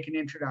enough to make an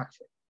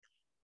introduction?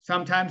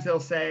 Sometimes they'll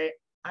say,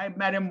 I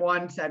met him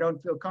once, I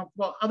don't feel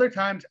comfortable. Other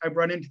times I've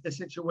run into the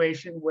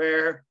situation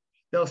where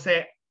they'll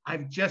say,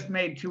 I've just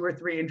made 2 or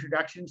 3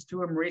 introductions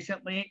to him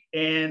recently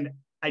and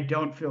I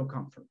don't feel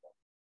comfortable.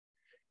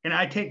 And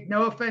I take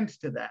no offense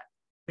to that,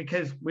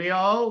 because we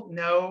all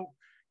know,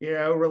 you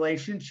know,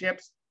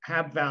 relationships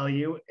have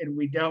value and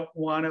we don't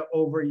want to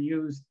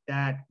overuse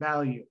that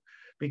value,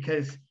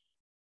 because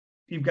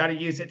you've got to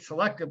use it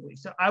selectively.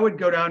 So I would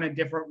go down a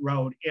different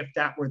road if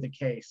that were the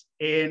case.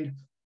 And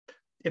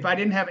if I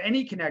didn't have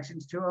any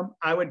connections to him,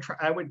 I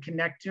would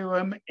connect to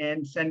him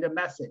and send a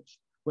message.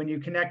 When you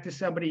connect to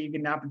somebody, you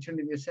get an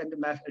opportunity to send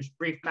a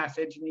brief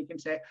message, and you can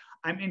say,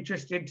 I'm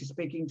interested to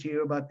speaking to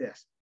you about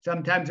this.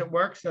 Sometimes it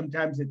works,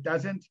 sometimes it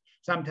doesn't.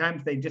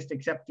 Sometimes they just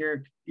accept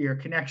your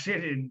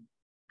connection and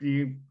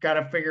you've got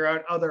to figure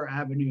out other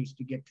avenues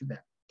to get to them.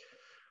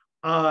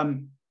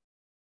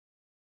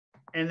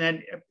 And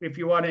then if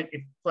you want it,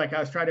 like I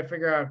was trying to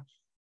figure out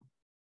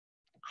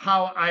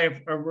how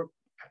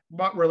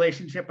what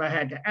relationship I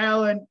had to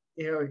Alan,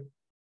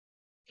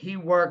 he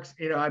works,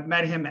 I've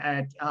met him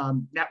at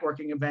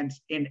networking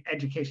events in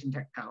education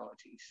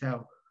technology.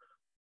 So,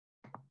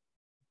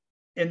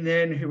 and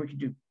then who we could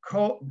do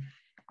Cole.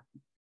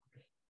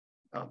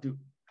 I'll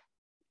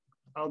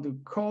do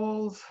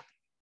Coles.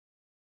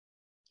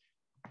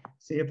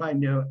 See if I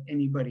know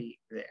anybody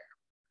there.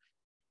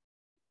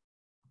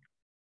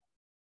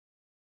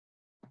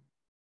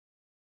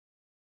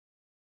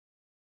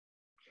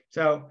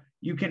 So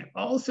you can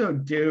also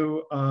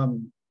do,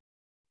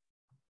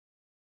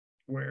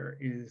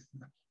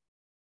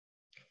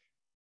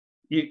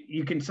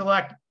 you can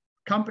select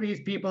companies,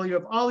 people, you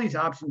have all these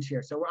options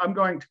here. So I'm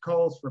going to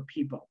Coles for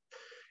people.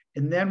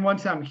 And then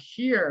once I'm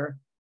here,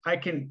 I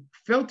can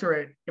filter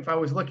it. If I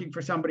was looking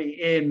for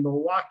somebody in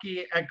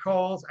Milwaukee at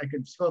Coles, I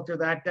could filter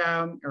that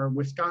down, or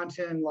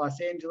Wisconsin,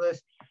 Los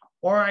Angeles,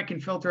 or I can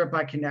filter it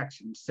by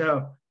connections.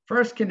 So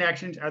first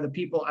connections are the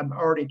people I'm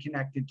already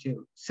connected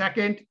to.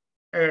 Second,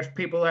 there's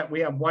people that we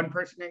have one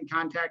person in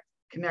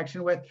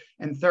connection with.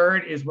 And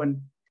third is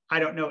when I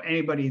don't know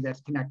anybody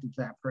that's connected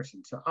to that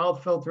person. So I'll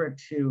filter it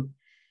to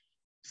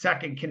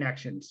second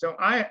connection. So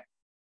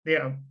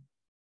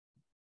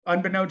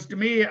unbeknownst to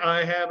me,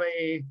 I have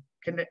a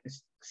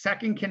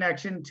second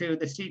connection to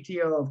the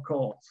CTO of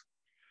Coles.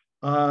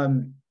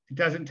 It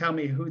doesn't tell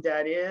me who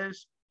that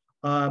is.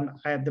 I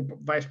have the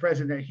Vice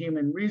President of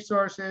Human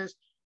Resources.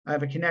 I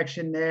have a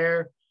connection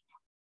there.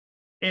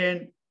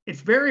 And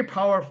it's very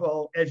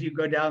powerful as you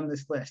go down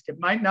this list. It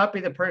might not be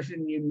the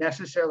person you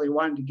necessarily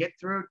wanted to get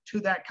through to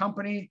that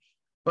company,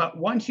 but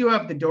once you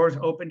have the doors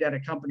opened at a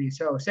company,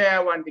 so say I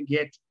wanted to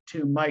get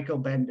to Michael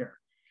Bender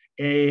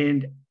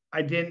and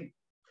I didn't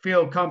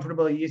feel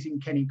comfortable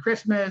using Kenny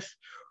Christmas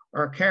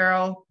or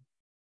Carol,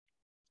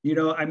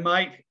 I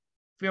might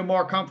feel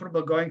more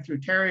comfortable going through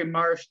Terry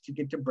Marsh to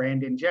get to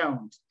Brandon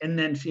Jones, and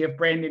then see if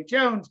Brandon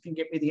Jones can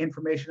get me the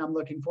information I'm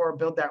looking for,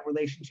 build that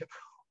relationship,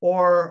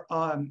 or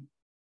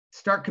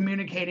start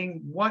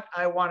communicating what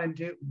I want to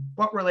do,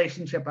 what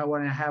relationship I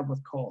want to have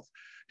with Coles.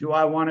 Do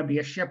I want to be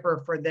a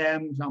shipper for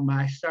them? Am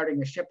I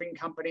starting a shipping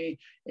company?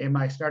 Am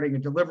I starting a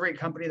delivery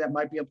company that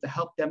might be able to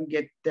help them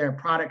get their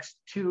products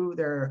to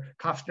their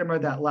customer,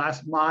 that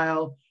last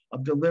mile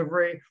of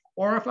delivery?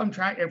 Or if I'm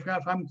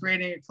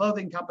creating a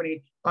clothing company,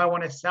 if I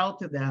want to sell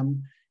to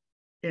them,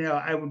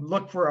 I would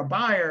look for a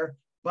buyer,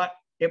 but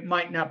it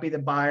might not be the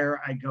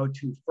buyer I go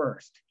to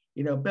first.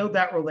 Build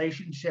that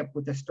relationship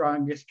with the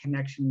strongest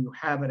connection you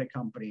have at a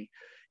company,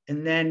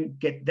 and then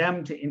get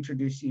them to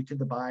introduce you to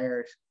the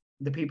buyers,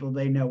 the people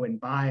they know in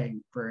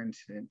buying, for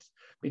instance,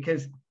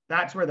 because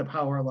that's where the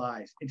power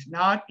lies. It's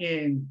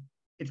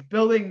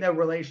building the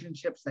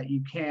relationships that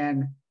you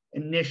can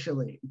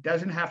initially. It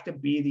doesn't have to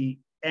be the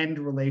end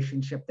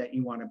relationship that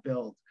you want to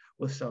build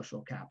with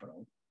social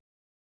capital.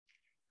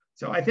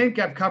 So I think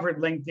I've covered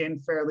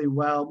LinkedIn fairly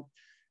well.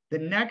 The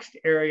next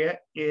area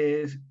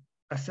is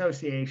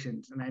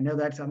associations, and I know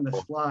that's on the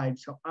slide,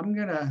 so I'm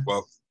gonna.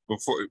 Well,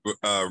 before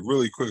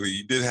really quickly,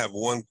 you did have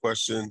one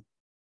question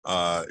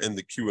in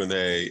the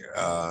Q&A.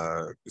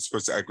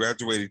 I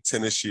graduated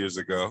 10-ish years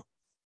ago,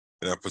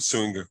 and I'm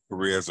pursuing a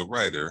career as a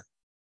writer.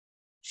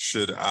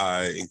 Should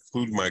I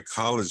include my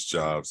college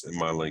jobs in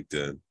my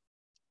LinkedIn,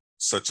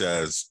 such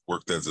as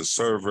worked as a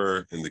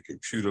server in the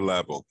computer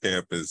lab on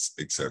campus,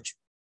 etc.?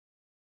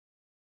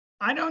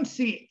 I don't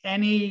see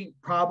any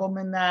problem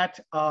in that.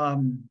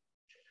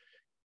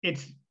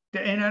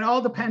 And it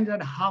all depends on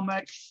how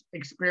much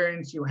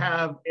experience you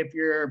have. If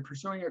you're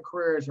pursuing a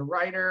career as a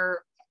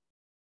writer,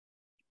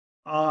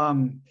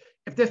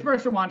 if this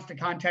person wants to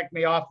contact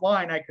me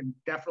offline, I could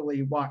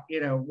definitely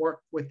work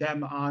with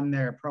them on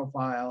their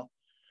profile.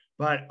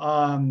 But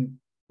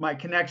my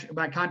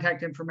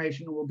contact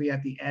information will be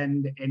at the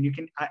end,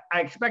 and I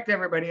expect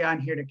everybody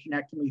on here to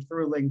connect to me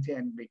through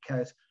LinkedIn,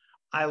 because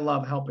I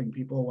love helping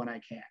people when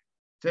I can.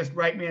 Just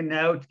write me a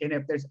note, and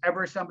if there's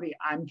ever somebody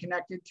I'm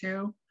connected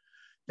to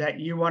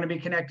that you want to be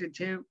connected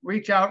to,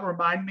 reach out,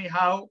 remind me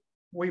how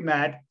we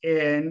met,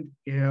 and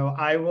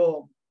I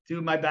will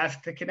do my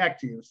best to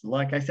connect you. So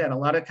like I said, a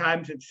lot of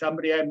times it's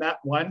somebody I met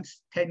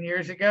once 10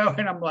 years ago,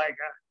 and I'm like,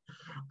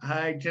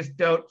 I just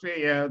don't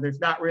feel, there's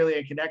not really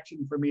a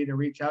connection for me to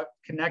reach out,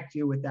 connect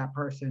you with that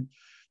person.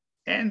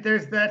 And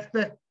that's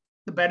the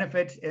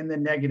benefits and the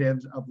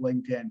negatives of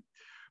LinkedIn.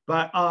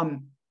 But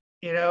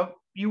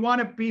you want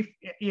to be,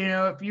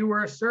 if you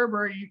were a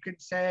server, you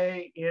could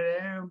say,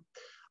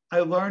 I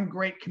learned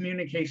great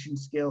communication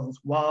skills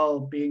while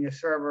being a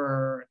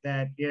server,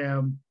 that,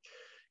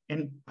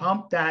 and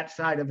pump that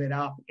side of it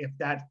up if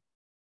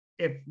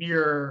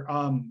your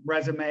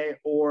resume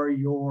or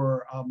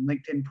your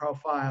LinkedIn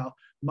profile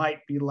might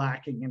be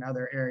lacking in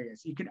other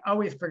areas. You can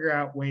always figure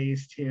out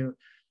ways to,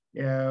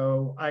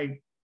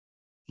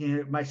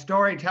 my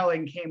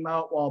storytelling came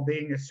out while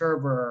being a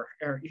server,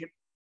 or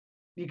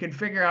you can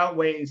figure out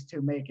ways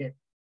to make it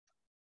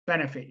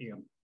benefit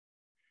you.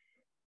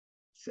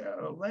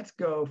 So let's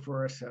go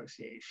for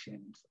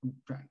associations.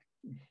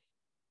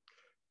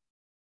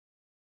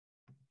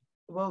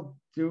 We'll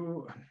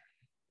do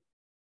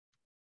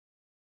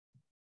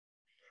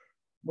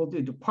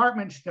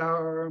department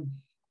store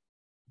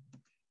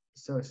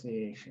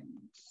associations.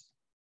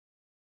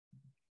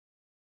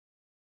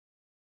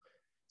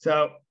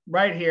 So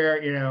right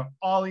here, you know,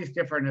 all these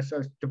different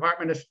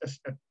department,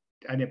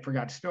 I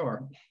forgot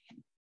store.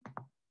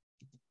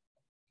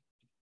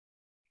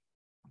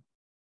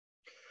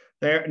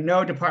 There,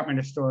 no department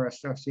of store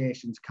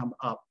associations come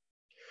up.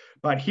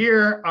 But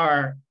here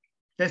are,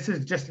 this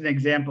is just an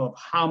example of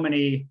how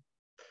many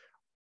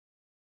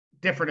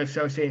different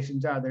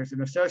associations are. There's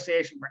an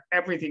association for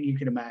everything you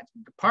can imagine.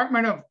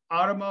 Department of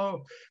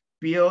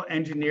Automobile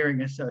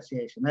Engineering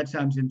Association. That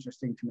sounds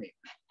interesting to me.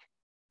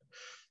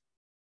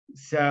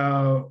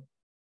 So,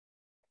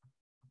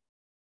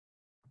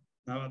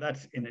 oh,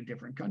 that's in a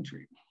different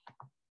country.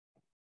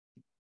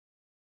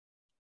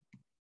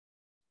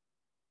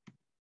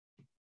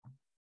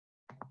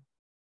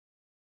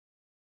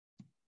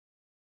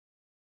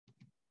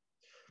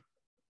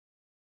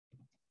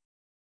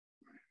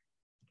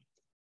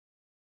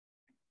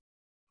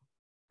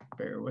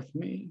 Bear with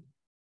me.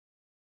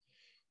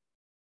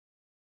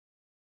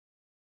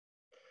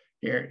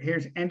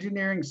 Here's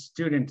Engineering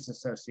Students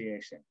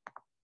Association.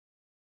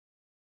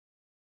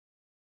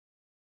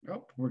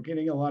 Oh, we're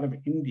getting a lot of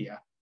India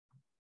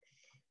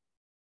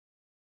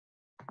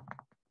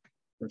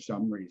for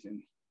some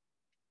reason.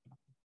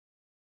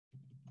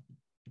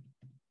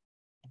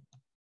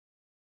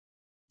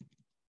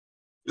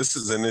 This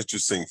is an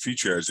interesting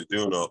feature as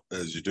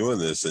you're doing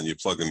this, and you're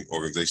plugging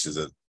organizations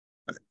that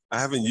I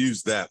haven't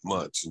used that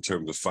much in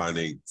terms of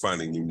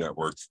finding new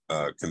network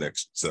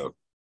connections. So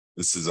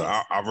this is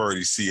I've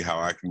already see how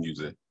I can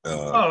use it.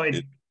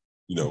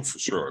 You know, for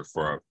sure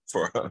for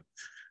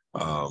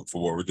what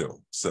we're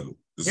doing. So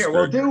here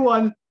we'll do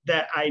one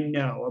that I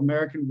know,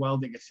 American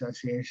Welding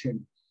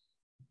Association.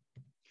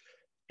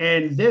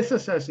 And this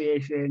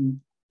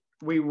association,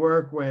 we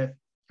work with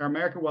our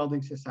American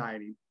Welding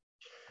Society.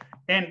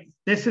 And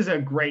this is a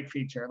great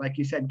feature, like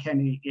you said,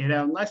 Kenny. You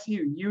know, unless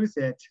you use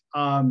it,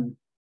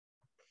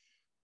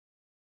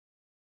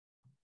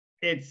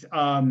 it's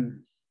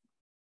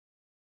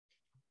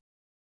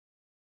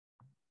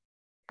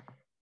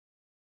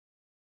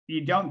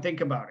you don't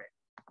think about it.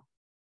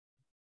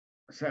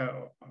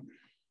 So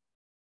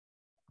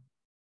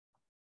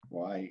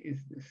why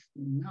is this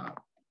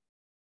not?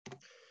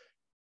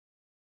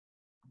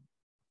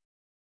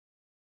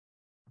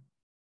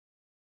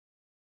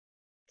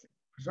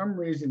 For some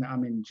reason,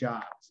 I'm in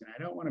jobs, and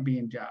I don't want to be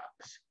in jobs.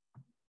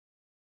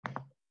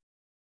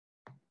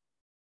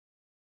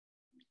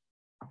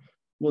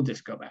 We'll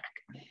just go back.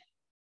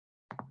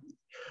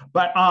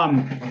 But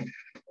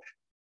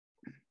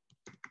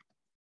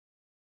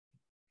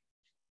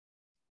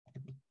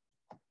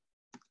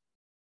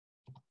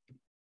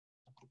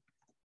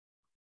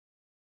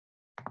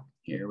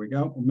here we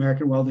go,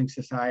 American Welding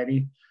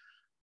Society.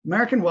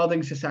 American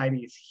Welding Society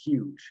is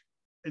huge.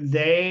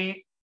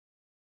 They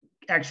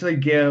actually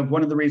give,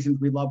 one of the reasons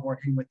we love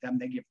working with them,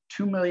 they give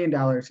 $2 million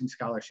in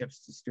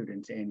scholarships to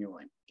students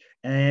annually.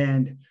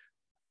 And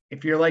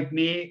if you're like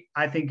me,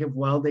 I think of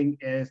welding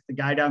as the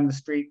guy down the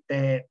street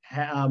that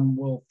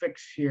will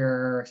fix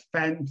your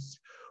fence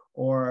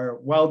or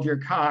weld your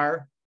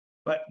car,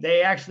 but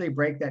they actually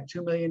break that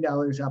 $2 million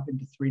up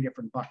into 3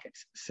 different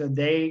buckets. So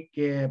they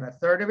give a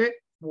third of it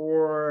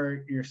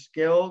for your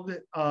skilled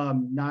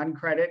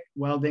non-credit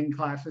welding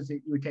classes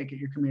that you would take at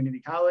your community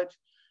college.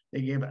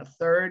 They give a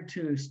third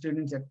to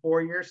students at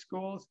 4-year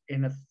schools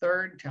and a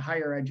third to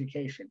higher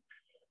education.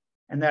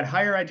 And that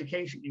higher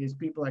education is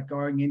people that are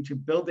going into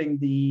building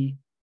the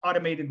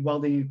automated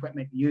welding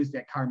equipment used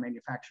at car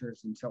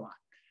manufacturers and so on.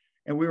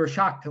 And we were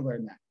shocked to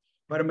learn that.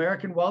 But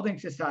American Welding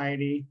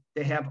Society,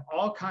 they have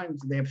all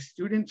kinds, they have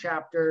student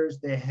chapters,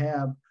 they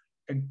have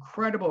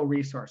incredible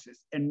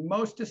resources. And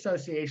most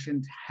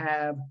associations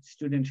have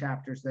student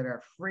chapters that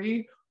are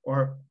free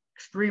or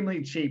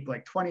extremely cheap,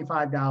 like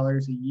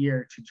 $25 a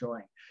year to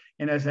join.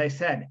 And as I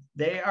said,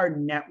 they are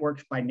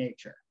networks by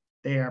nature.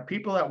 They are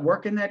people that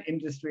work in that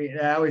industry. And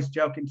I always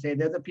joke and say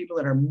they're the people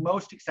that are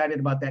most excited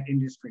about that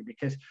industry,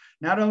 because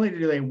not only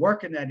do they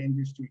work in that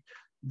industry,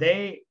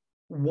 they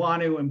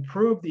want to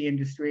improve the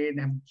industry and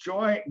have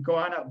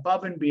gone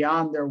above and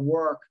beyond their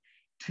work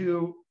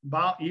to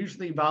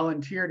usually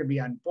volunteer to be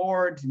on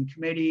boards and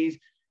committees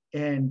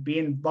and be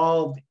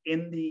involved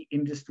in the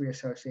industry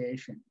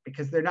association,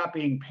 because they're not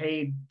being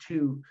paid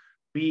to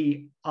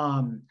be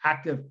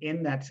active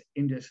in that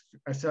industry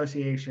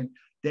association.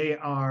 They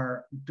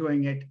are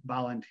doing it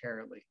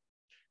voluntarily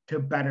to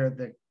better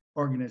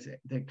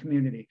the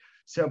community.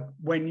 So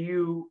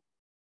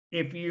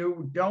if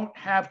you don't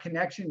have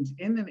connections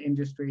in an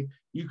industry,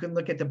 you can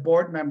look at the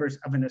board members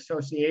of an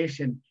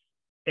association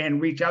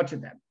and reach out to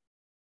them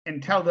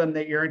and tell them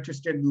that you're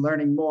interested in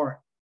learning more,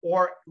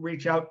 or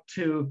reach out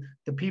to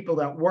the people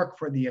that work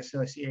for the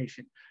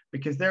association,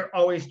 because they're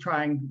always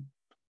trying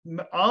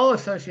all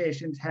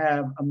associations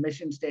have a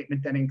mission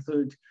statement that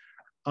includes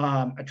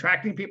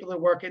attracting people to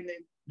work in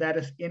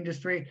that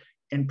industry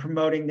and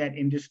promoting that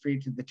industry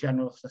to the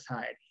general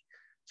society.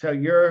 So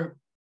you're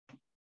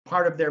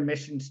part of their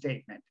mission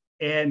statement.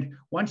 And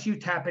once you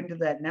tap into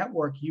that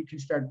network, you can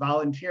start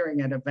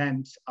volunteering at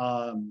events,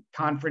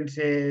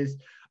 conferences,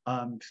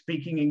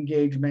 speaking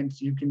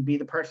engagements. You can be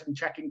the person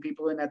checking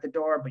people in at the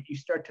door, but you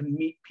start to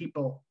meet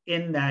people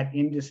in that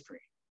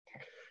industry.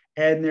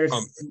 And there's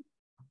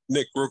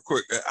Nick, real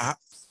quick,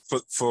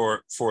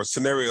 for a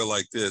scenario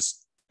like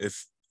this,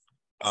 if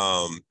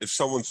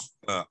someone's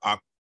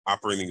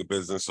operating a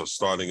business or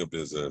starting a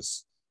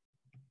business,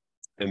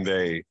 and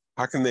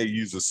how can they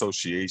use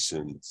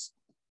associations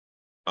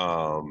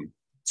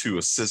to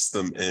assist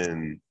them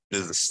in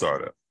business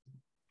startup?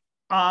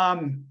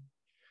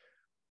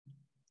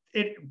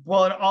 It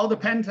all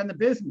depends on the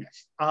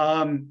business.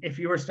 If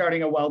you were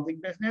starting a welding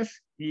business,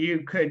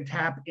 you could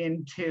tap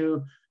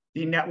into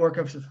the network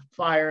of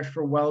suppliers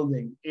for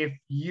welding. If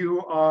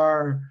you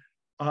are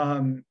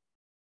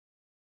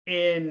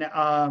in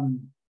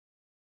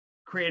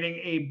creating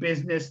a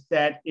business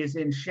that is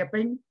in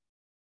shipping,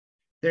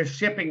 there's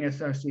shipping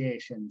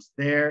associations.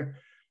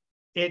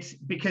 It's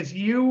because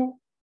you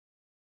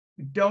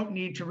don't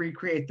need to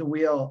recreate the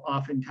wheel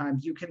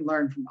oftentimes. You can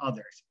learn from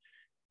others.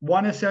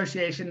 One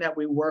association that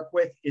we work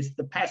with is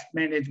the Pest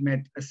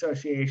Management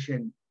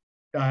Association.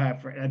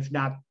 That's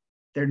not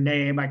their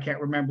name. I can't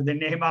remember the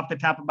name off the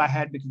top of my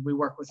head because we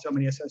work with so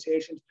many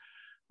associations.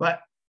 But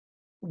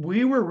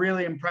we were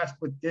really impressed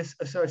with this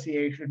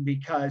association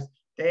because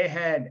they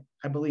had,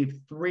 I believe,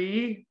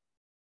 3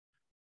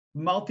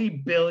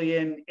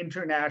 multi-billion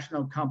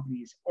international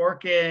companies.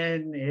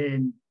 Orkin,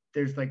 and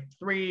there's like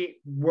 3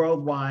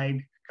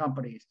 worldwide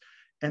companies.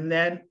 And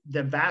then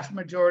the vast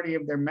majority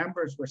of their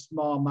members were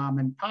small mom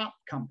and pop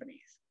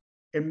companies.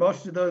 And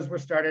most of those were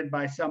started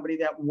by somebody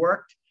that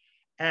worked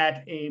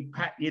at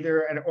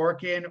either at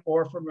Orkin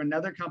or from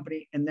another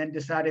company and then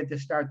decided to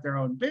start their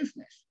own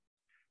business.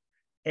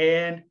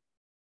 And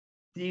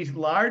these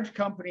large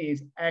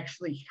companies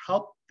actually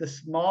help the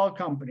small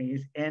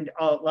companies, and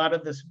a lot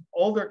of the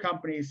older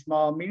companies,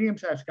 small,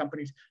 medium-sized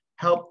companies,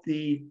 help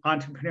the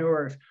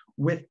entrepreneurs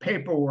with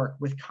paperwork,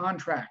 with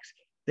contracts.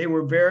 They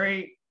were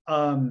very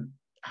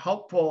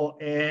helpful,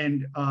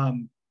 and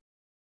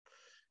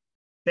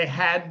they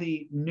had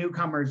the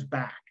newcomers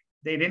back.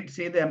 They didn't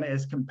see them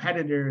as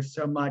competitors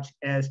so much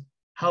as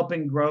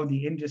helping grow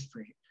the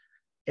industry.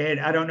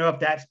 And I don't know if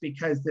that's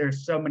because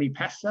there's so many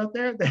pests out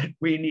there that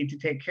we need to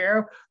take care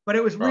of, but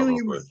it was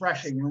really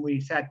refreshing when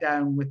we sat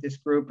down with this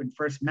group and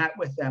first met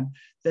with them,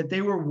 that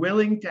they were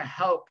willing to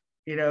help.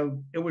 You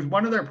know, it was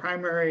one of their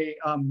primary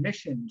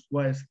missions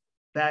was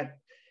that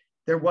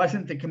there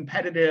wasn't the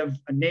competitive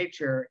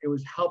nature, it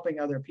was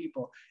helping other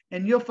people.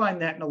 And you'll find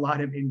that in a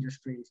lot of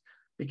industries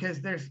because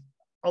there's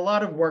a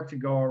lot of work to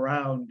go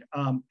around.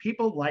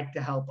 People like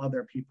to help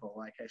other people,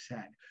 like I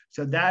said.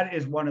 So that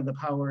is one of the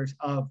powers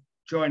of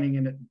joining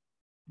and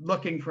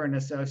looking for an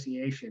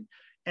association.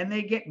 And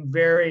they can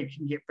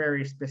get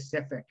very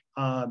specific.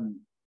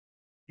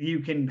 You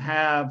can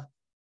have,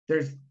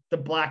 there's the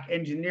Black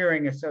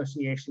engineering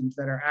associations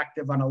that are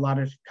active on a lot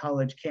of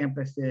college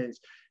campuses.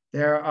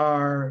 There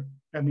are,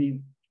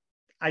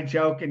 I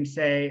joke and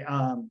say,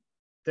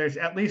 there's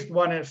at least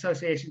one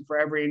association for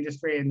every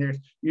industry, and there's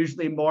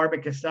usually more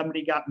because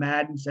somebody got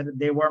mad and said that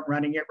they weren't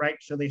running it right,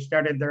 so they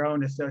started their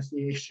own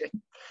association.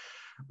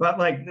 But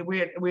like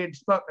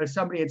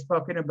somebody had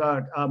spoken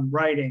about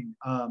writing.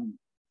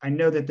 I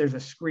know that there's a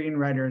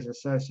screenwriters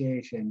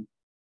association.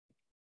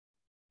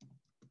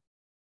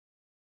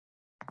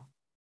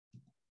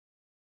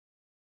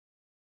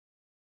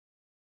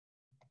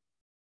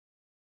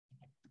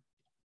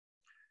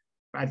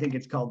 I think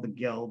it's called the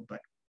Guild,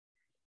 but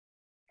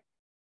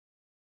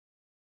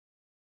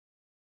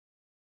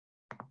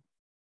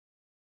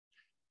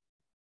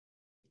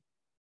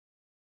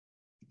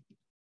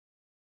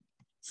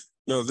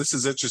no, this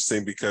is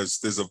interesting because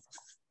the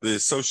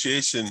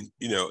association,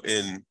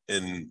 in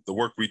the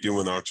work we do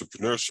in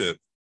entrepreneurship,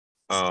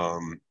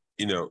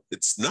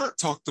 it's not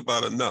talked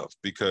about enough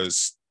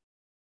because,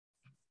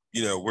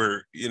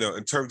 we're,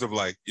 in terms of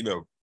like,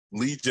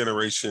 lead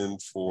generation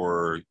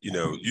for,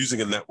 using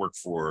a network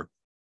for,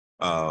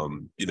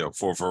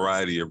 for a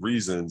variety of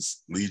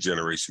reasons, lead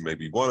generation may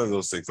be one of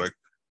those things, like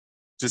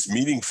just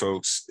meeting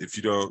folks. If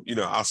you don't,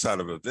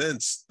 outside of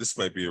events, this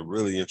might be a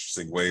really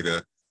interesting way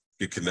to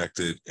get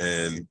connected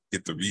and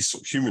get the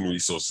human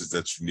resources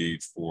that you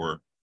need for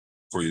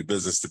your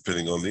business,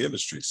 depending on the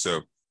industry.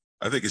 So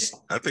I think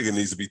it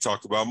needs to be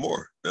talked about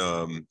more,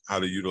 how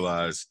to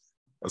utilize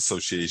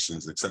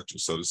associations, et cetera.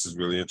 So this is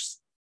really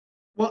interesting.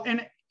 Well,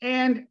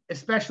 and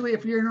especially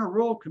if you're in a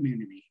rural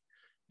community,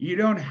 you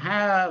don't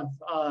have,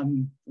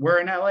 we're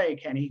in LA,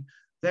 Kenny,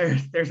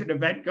 there's an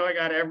event going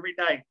on every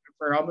night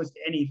for almost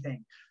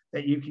anything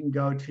that you can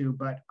go to.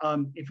 But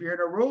if you're in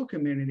a rural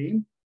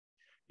community,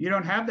 you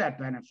don't have that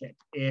benefit.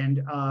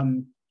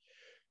 And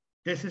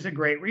this is a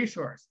great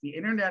resource. The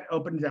internet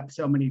opens up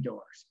so many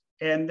doors.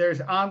 And there's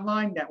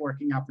online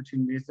networking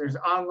opportunities. There's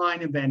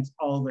online events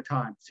all the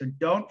time. So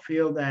don't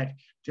feel that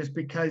just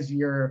because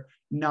you're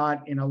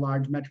not in a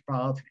large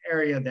metropolitan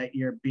area that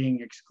you're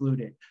being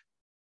excluded.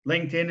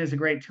 LinkedIn is a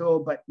great tool,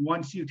 but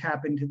once you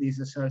tap into these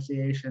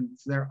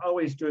associations, they're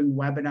always doing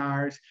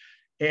webinars,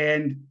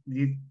 and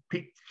the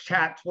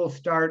chats will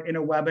start in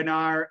a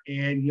webinar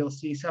and you'll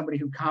see somebody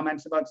who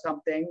comments about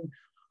something,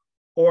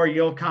 or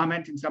you'll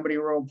comment and somebody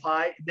will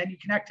reply, and then you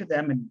connect to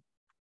them and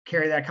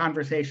carry that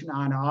conversation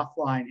on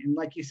offline. And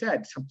like you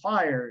said,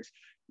 suppliers,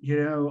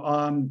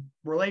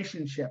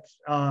 relationships,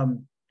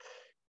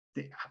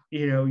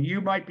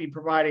 you might be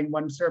providing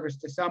one service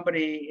to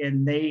somebody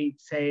and they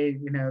say,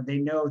 they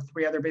know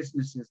 3 other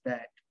businesses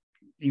that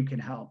you can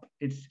help.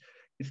 It's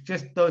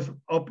just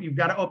you've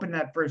got to open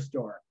that first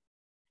door.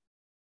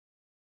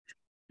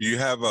 You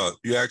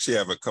actually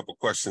have a couple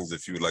questions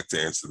if you would like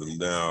to answer them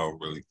now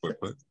really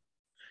quickly.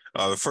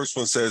 The first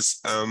one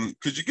says,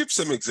 could you give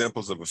some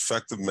examples of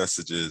effective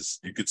messages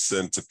you could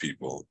send to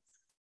people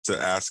to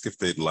ask if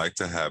they'd like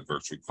to have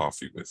virtual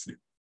coffee with you?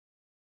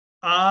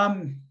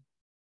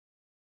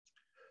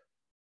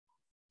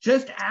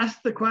 Just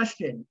ask the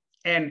question.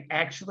 And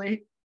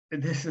actually,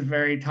 this is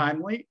very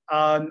timely.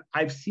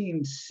 I've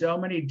seen so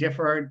many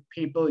different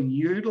people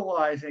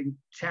utilizing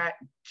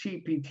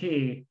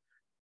ChatGPT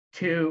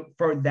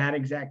for that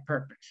exact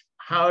purpose.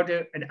 How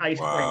to an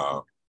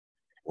icebreaker.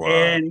 Wow.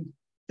 And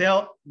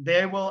they'll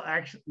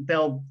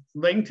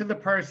link to the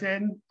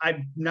person.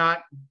 I've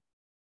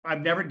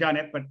never done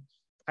it, but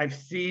I've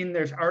seen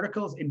there's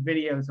articles and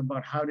videos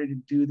about how to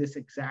do this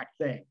exact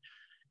thing.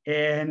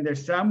 And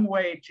there's some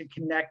way to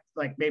connect,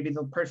 like maybe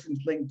the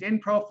person's LinkedIn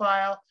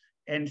profile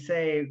and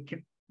say,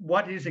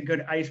 what is a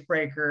good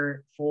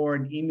icebreaker for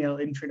an email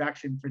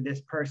introduction for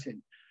this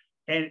person?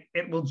 And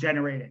it will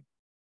generate it.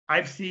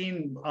 I've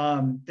seen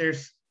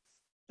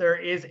there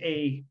is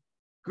a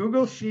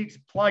Google Sheets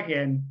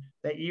plugin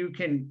that you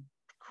can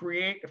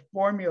create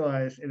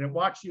formulas, and it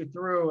walks you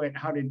through it,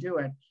 how to do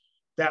it,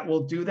 that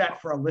will do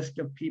that for a list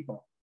of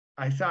people.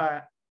 I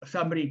saw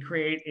somebody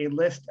create a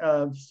list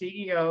of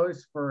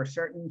CEOs for a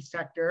certain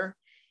sector,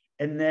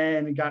 and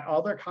then got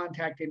all their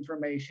contact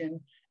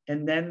information.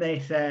 And then they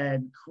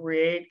said,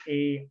 create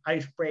a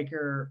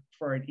icebreaker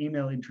for an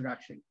email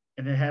introduction.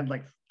 And it had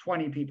like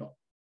 20 people.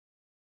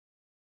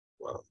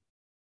 Wow.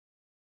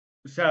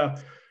 So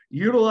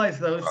utilize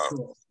those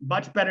tools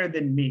much better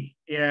than me,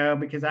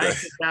 because I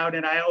sit down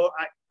and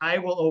I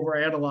will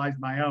overanalyze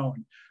my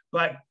own.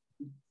 But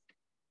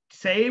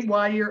say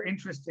why you're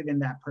interested in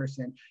that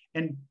person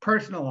and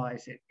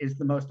personalize it is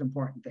the most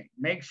important thing.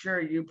 Make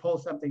sure you pull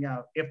something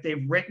out. If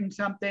they've written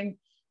something,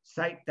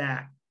 cite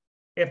that.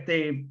 If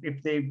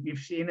you've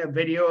seen a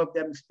video of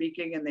them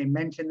speaking and they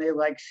mention they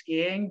like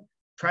skiing,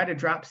 try to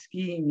drop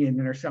skiing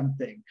in or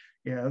something.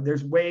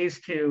 There's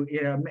ways to,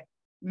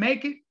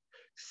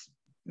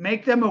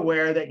 make them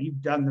aware that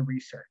you've done the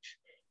research.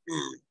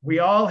 We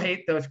all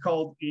hate those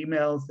cold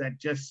emails that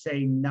just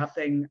say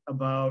nothing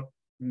about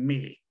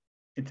me.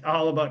 It's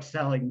all about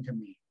selling to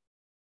me.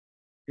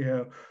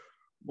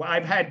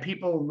 I've had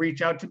people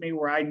reach out to me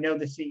where I know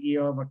the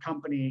CEO of a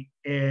company,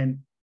 and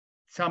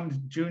some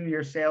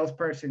junior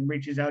salesperson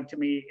reaches out to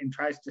me and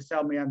tries to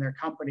sell me on their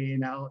company,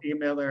 and I'll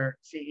email their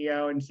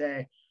CEO and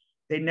say,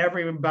 they never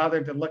even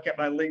bothered to look at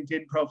my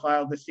LinkedIn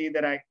profile to see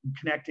that I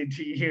connected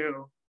to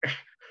you.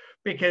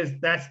 Because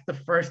that's the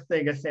first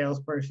thing a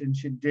salesperson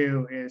should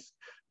do is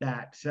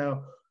that.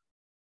 So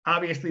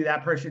obviously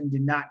that person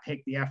did not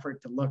take the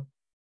effort to look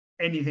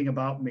anything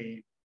about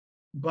me,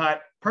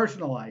 but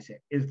personalize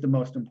it is the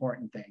most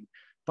important thing.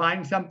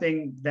 Find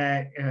something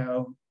that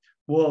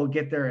will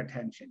get their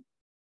attention.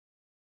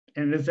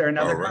 And is there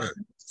another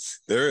question?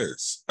 There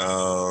is.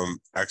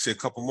 Actually, a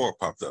couple more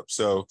popped up.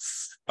 So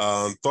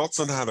thoughts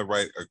on how to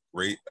write a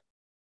great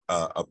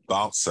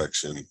about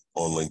section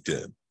on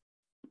LinkedIn?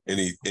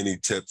 Any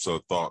tips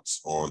or thoughts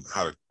on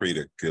how to create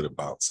a good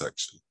about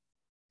section?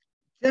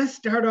 Just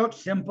start out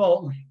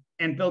simple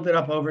and build it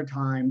up over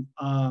time.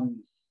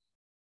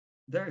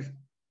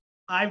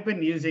 I've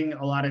been using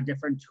a lot of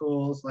different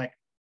tools. Like,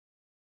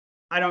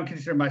 I don't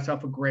consider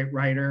myself a great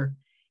writer.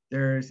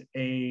 There's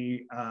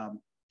a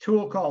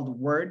tool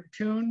called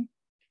WordTune,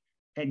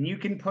 and you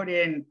can put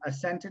in a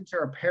sentence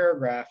or a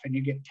paragraph and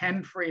you get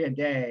 10 free a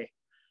day,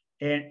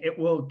 and it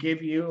will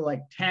give you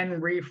like 10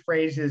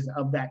 rephrases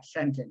of that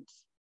sentence.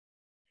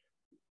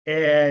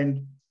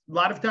 And a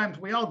lot of times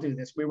we all do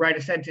this. We write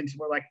a sentence,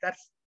 we're like,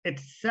 it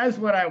says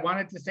what I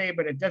wanted to say,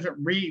 but it doesn't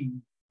read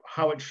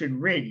how it should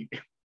read.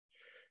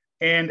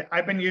 And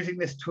I've been using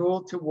this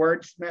tool to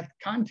wordsmith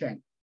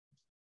content.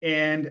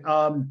 And,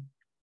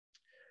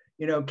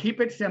 keep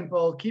it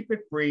simple, keep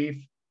it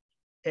brief.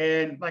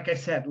 And like I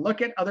said,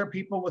 look at other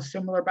people with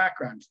similar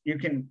backgrounds. You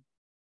can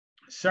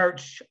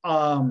search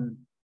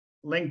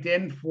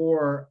LinkedIn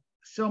for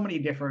so many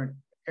different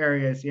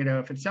areas.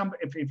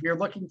 If you're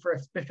looking for a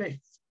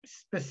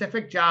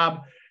specific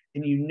job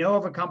and you know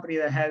of a company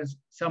that has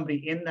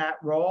somebody in that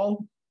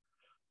role,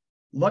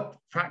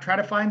 try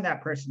to find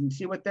that person and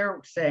see what they're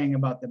saying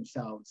about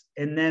themselves.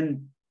 And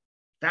then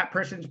that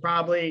person's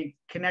probably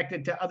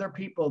connected to other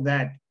people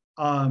that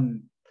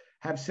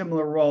have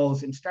similar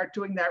roles, and start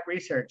doing that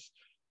research.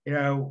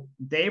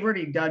 They've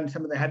already done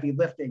some of the heavy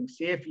lifting.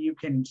 See if you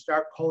can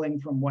start pulling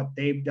from what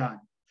they've done,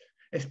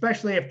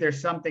 especially if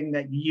there's something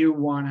that you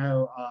want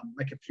to,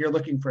 like if you're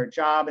looking for a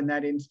job in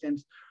that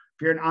instance.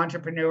 If you're an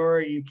entrepreneur,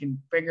 you can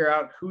figure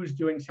out who's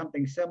doing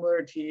something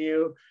similar to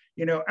you.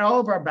 All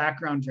of our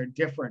backgrounds are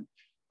different,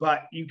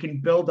 but you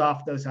can build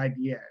off those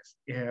ideas.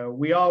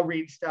 We all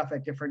read stuff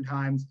at different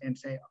times and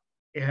say,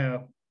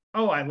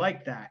 oh, I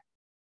like that.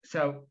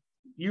 So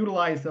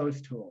utilize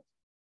those tools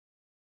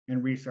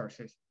and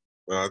resources.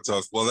 Well,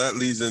 that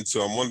leads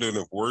into, I'm wondering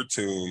if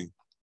WordTune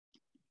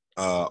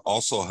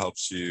also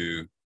helps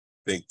you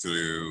think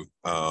through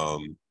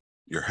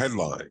your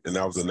headline. And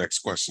that was the next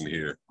question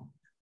here,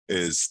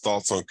 is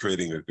thoughts on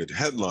creating a good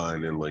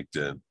headline in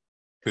LinkedIn.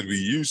 Could we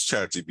use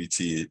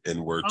ChatGPT and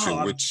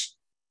WordTune, which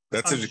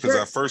that's it, because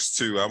our first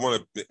two, I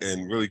want to,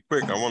 and really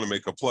quick, I want to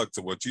make a plug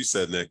to what you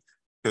said, Nick,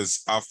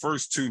 because our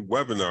first two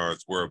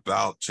webinars were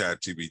about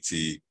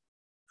ChatGPT,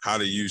 how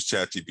to use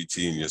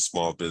ChatGPT in your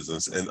small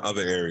business and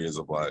other areas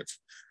of life.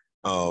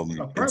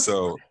 And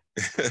so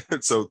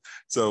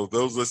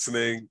those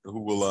listening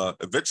who will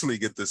eventually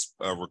get this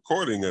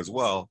recording as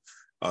well,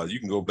 you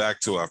can go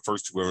back to our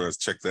first two webinars,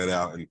 check that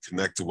out, and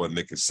connect to what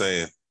Nick is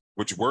saying,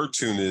 which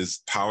WordTune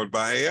is powered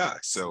by AI.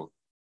 So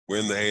we're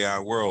in the AI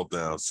world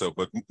now.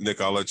 But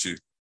Nick, I'll let you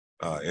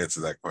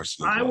answer that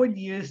question. I would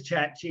use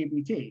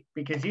ChatGPT,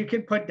 because you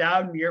can put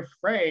down your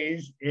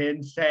phrase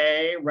and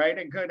say, write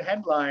a good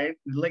headline,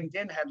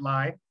 LinkedIn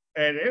headline,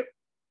 and it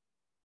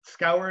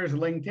scours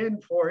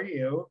LinkedIn for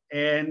you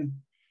and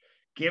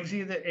gives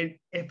you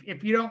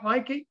if you don't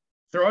like it,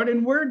 throw it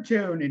in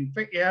WordTune and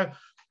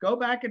go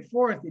back and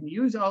forth and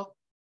use all.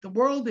 The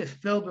world is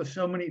filled with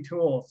so many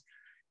tools,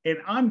 and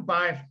I'm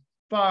by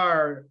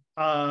far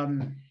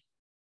an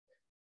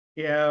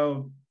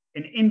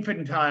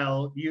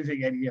infantile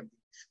using any of these.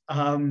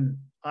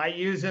 I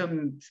use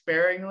them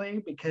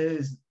sparingly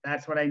because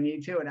that's what I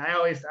need to. And I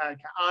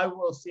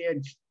will see a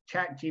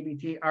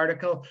ChatGPT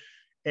article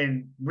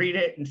and read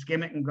it and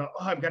skim it and go,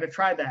 oh, I've got to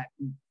try that.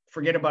 And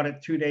forget about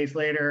it 2 days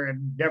later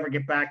and never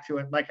get back to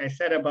it. Like I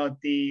said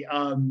about the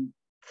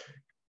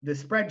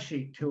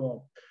spreadsheet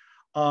tool.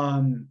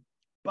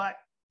 But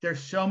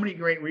there's so many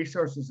great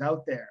resources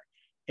out there,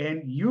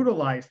 and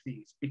utilize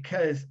these,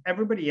 because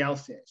everybody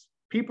else is.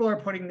 People are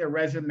putting their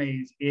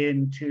resumes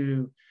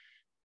into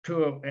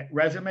a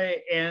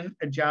resume and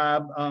a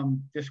job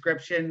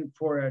description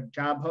for a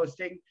job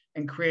posting,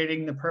 and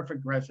creating the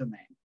perfect resume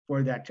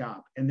for that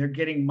job. And they're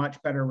getting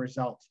much better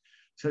results.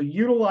 So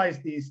utilize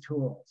these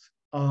tools.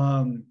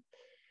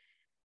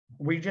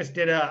 We just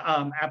did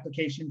a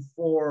application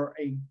for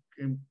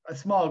a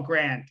small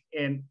grant,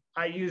 and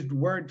I used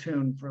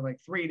WordTune for like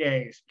 3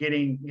 days,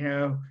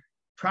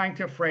 trying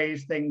to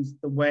phrase things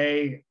the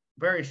way,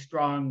 very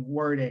strong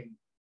wording.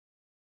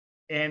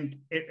 And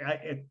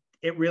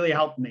it really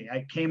helped me.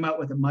 I came out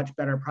with a much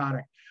better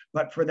product.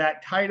 But for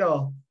that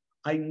title,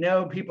 I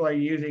know people are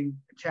using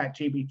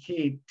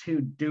ChatGPT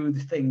to do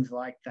things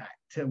like that,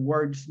 to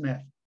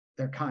wordsmith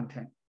their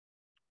content.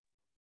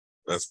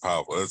 That's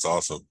powerful. That's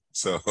awesome.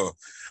 So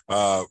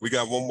we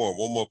got one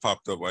more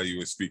popped up while you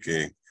were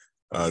speaking,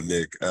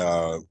 Nick.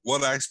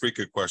 What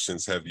icebreaker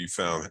questions have you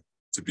found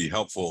to be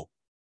helpful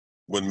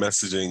when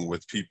messaging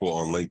with people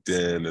on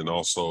LinkedIn, and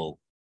also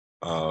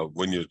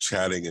when you're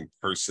chatting in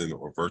person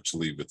or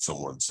virtually with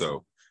someone?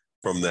 So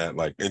from that,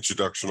 like,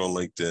 introduction on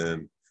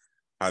LinkedIn,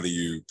 how do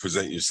you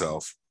present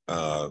yourself?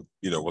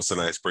 What's an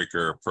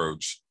icebreaker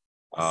approach?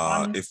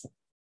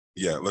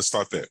 Let's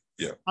start there.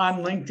 Yeah.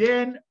 On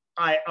LinkedIn,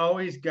 I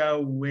always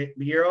go with,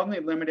 you're only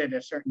limited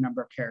a certain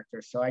number of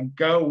characters. So I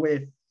go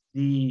with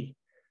the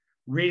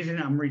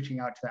reason I'm reaching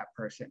out to that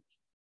person.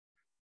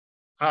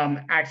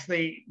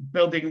 Actually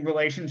building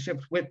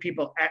relationships with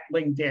people at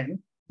LinkedIn,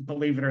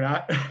 believe it or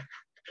not.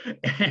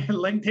 And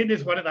LinkedIn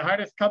is one of the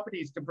hardest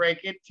companies to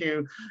break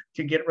into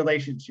to get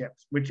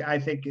relationships, which I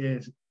think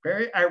is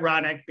very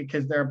ironic,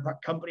 because they're a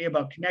company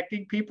about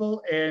connecting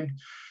people and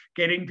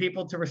getting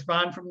people to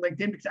respond from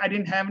LinkedIn, because I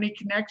didn't have any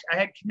connections. I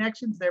had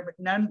connections there, but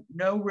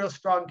no real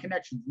strong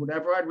connections.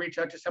 Whenever I'd reach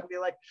out to somebody,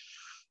 like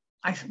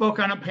I spoke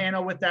on a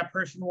panel with that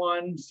person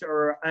once,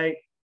 or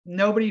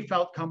nobody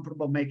felt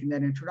comfortable making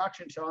that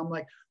introduction. So I'm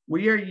like,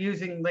 we are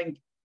using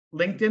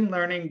LinkedIn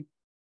Learning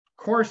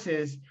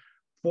courses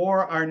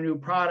for our new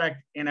product,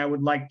 and I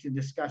would like to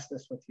discuss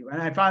this with you.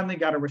 And I finally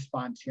got a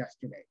response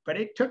yesterday, but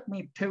it took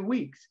me 2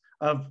 weeks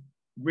of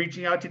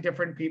reaching out to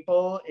different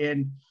people,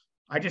 and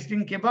I just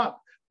didn't give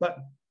up. But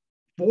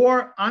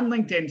on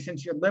LinkedIn,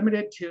 since you're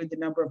limited to the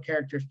number of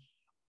characters,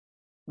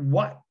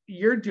 what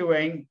you're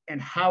doing and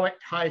how it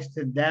ties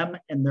to them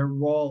and their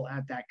role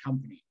at that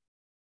company,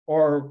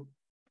 or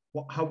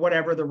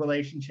whatever the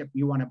relationship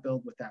you want to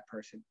build with that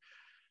person.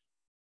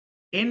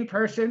 In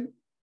person,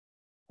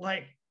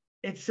 like,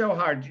 it's so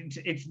hard.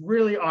 It's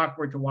really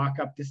awkward to walk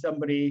up to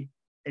somebody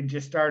and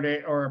just start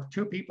it, or if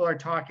two people are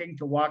talking,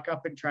 to walk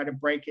up and try to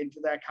break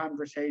into that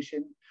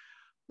conversation.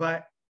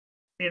 But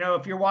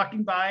if you're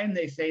walking by and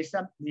they say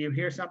something, you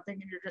hear something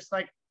and you're just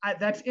like,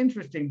 that's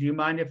interesting. Do you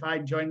mind if I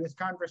join this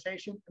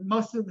conversation? And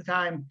most of the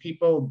time,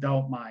 people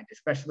don't mind,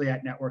 especially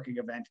at networking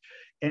events.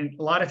 And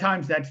a lot of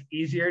times that's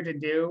easier to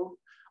do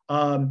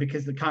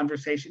because the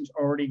conversation's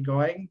already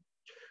going.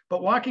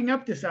 But walking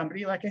up to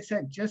somebody, like I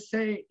said, just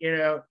say,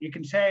 you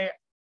can say,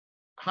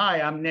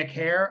 hi, I'm Nick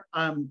Hare.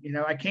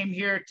 I came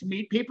here to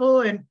meet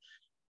people and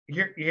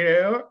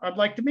I'd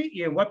like to meet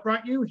you. What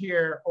brought you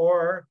here?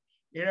 Or,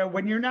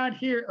 when you're not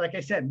here, like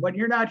I said, when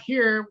you're not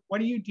here, what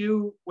do you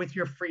do with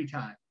your free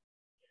time?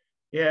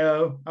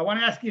 I want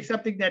to ask you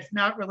something that's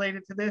not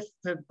related to this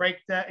to break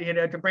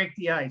to break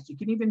the ice. You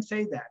can even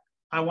say that.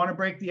 I want to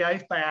break the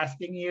ice by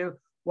asking you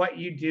what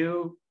you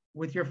do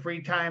with your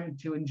free time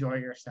to enjoy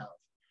yourself.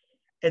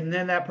 And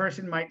then that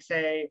person might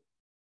say,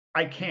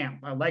 I camp.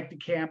 I like to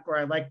camp or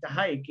I like to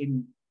hike.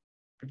 And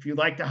if you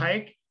like to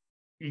hike,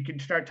 you can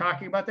start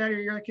talking about that.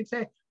 Or you can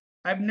say,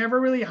 I've never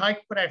really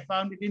hiked, but I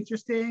found it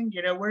interesting.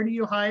 Where do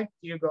you hike?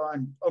 Do you go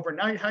on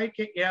overnight hike?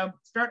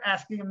 Start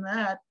asking them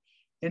that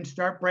and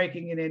start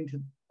breaking it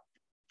into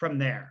from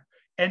there.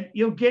 And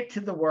you'll get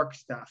to the work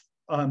stuff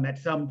at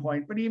some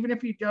point. But even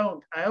if you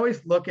don't, I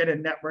always look at a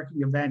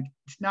networking event.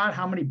 It's not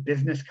how many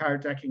business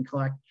cards I can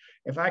collect.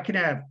 If I can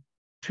have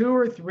 2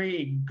 or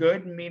 3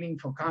 good,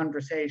 meaningful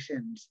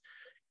conversations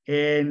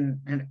in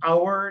an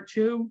hour or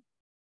 2,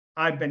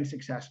 I've been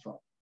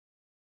successful.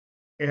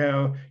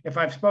 If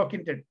I've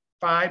spoken to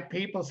 5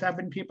 people,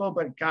 7 people,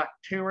 but got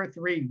 2 or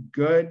 3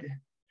 good,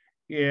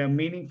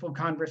 meaningful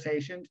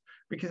conversations,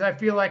 because I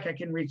feel like I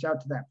can reach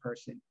out to that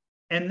person.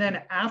 And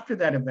then after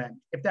that event,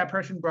 if that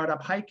person brought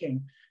up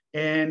hiking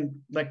and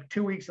like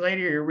 2 weeks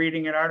later, you're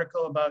reading an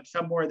article about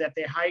somewhere that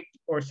they hiked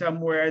or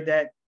somewhere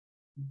that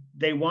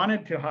they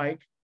wanted to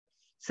hike,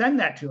 send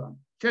that to them.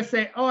 Just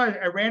say, oh,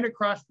 I ran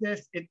across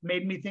this. It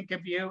made me think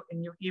of you,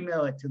 and you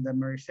email it to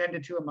them or send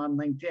it to them on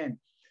LinkedIn.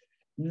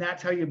 And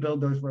that's how you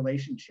build those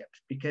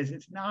relationships, because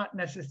it's not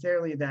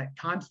necessarily that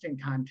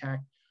constant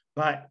contact,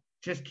 but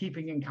just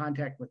keeping in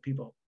contact with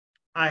people.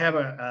 I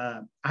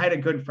had a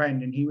good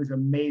friend, and he was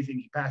amazing.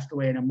 He passed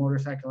away in a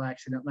motorcycle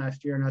accident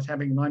last year, and I was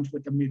having lunch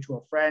with a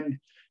mutual friend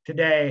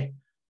today.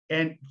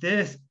 And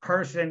this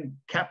person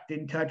kept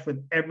in touch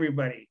with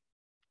everybody.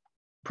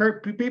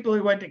 People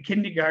he went to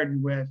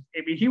kindergarten with.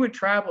 I mean, he would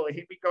travel.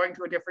 He'd be going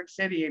to a different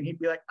city, and he'd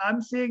be like,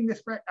 "I'm seeing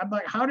this friend." I'm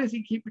like, "How does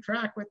he keep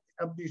track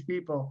of these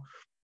people?"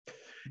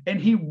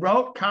 And he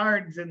wrote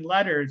cards and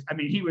letters. I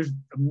mean, he was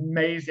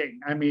amazing.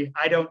 I mean,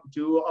 I don't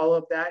do all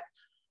of that.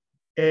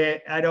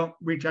 I don't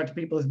reach out to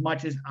people as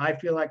much as I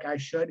feel like I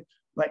should,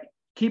 but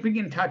keeping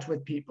in touch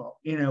with people.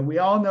 We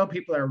all know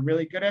people are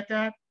really good at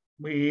that.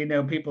 We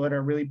know people that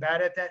are really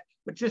bad at that,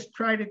 but just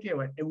try to do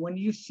it. And when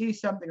you see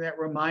something that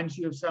reminds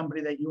you of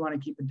somebody that you want to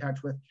keep in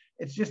touch with,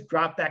 it's just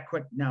drop that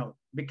quick note,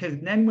 because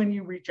then when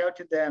you reach out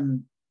to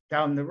them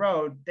down the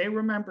road, they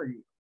remember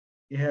you.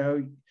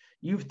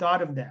 You've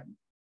thought of them.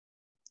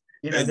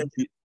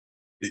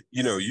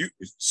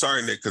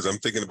 Sorry, Nick, because I'm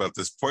thinking about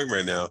this point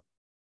right now.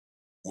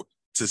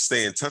 To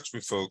stay in touch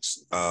with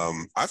folks,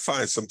 I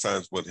find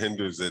sometimes what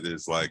hinders it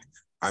is like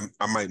I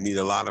might meet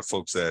a lot of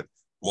folks at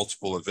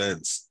multiple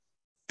events,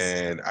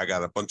 and I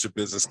got a bunch of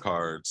business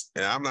cards,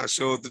 and I'm not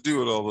sure what to do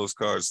with all those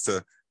cards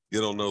to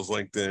get on those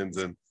LinkedIn's.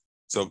 And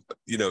so,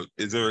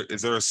 is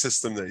there a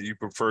system that you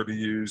prefer to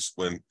use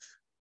when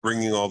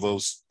bringing all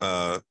those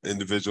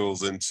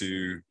individuals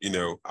into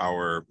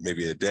our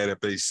maybe a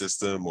database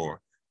system,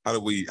 or how do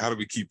we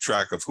keep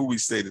track of who we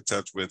stayed in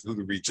touch with, who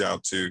to reach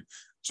out to,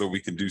 so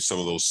we can do some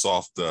of those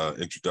soft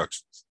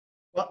introductions?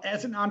 Well,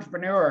 as an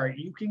entrepreneur,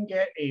 you can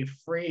get a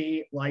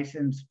free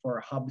license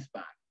for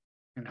HubSpot.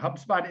 And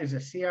HubSpot is a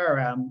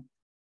CRM,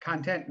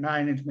 content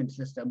management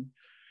system.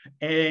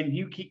 And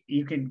you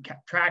can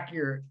track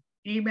your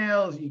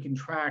emails, you can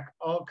track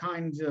all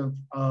kinds of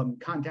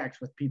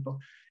contacts with people,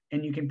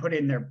 and you can put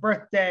in their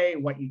birthday,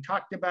 what you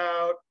talked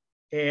about.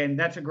 And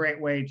that's a great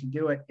way to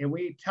do it. And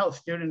we tell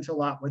students a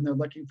lot when they're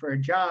looking for a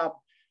job.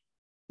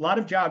 A lot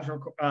of jobs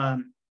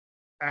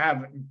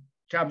have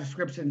job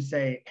descriptions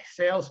say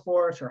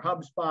Salesforce or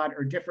HubSpot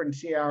or different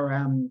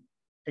CRM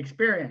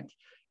experience.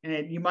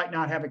 And you might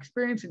not have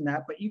experience in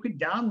that, but you could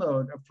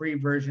download a free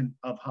version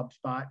of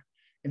HubSpot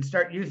and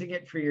start using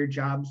it for your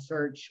job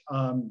search.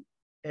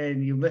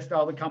 And you list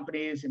all the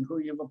companies and who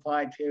you've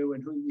applied to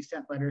and who you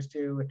sent letters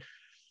to.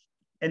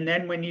 And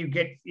then when you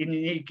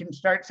can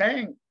start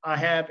saying, I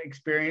have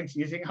experience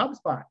using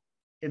HubSpot.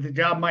 The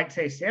job might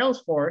say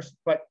Salesforce,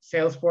 but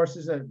Salesforce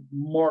is a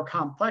more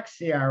complex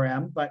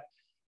CRM, but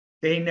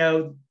they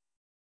know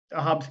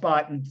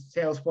HubSpot and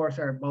Salesforce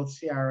are both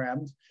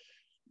CRMs.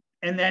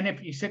 And then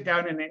if you sit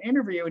down in an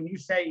interview and you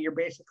say you're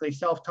basically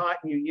self-taught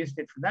and you used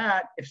it for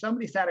that, if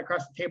somebody sat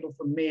across the table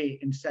from me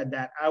and said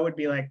that, I would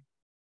be like,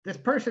 this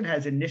person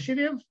has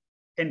initiative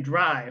and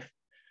drive.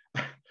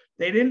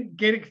 They didn't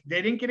get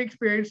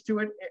exposed to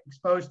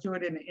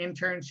it in an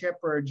internship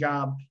or a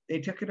job. They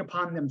took it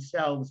upon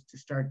themselves to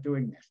start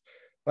doing this.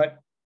 But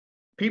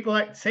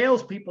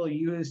salespeople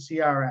use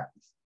CRMs,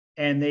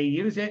 and they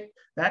use it.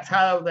 That's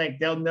how like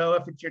they'll know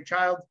if it's your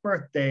child's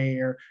birthday,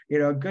 or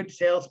a good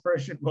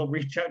salesperson will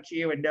reach out to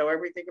you and know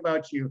everything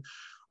about you.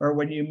 Or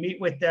when you meet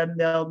with them,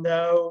 they'll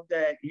know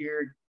that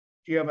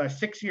you have a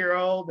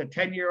 6-year-old, a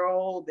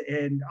 10-year-old,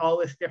 and all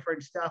this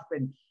different stuff.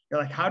 And you're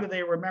like, how do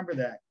they remember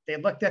that? They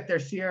looked at their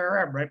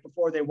CRM right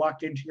before they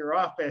walked into your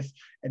office,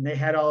 and they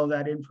had all of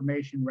that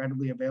information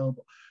readily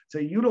available. So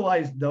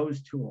utilize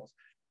those tools.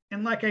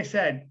 And like I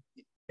said,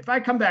 if I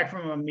come back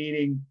from a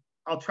meeting,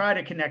 I'll try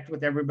to connect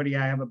with everybody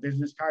I have a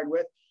business card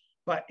with.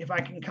 But if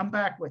I can come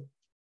back with,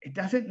 it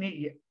doesn't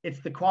need,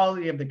 it's the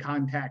quality of the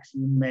contacts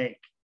you make.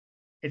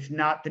 It's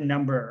not the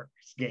numbers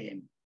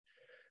game.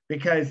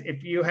 Because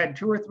if you had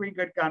 2 or 3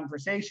 good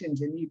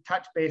conversations and you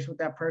touch base with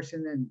that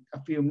person in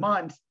a few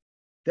months,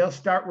 they'll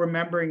start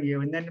remembering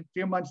you. And then a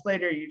few months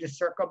later, you just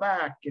circle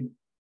back. And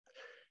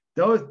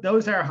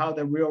those are how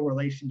the real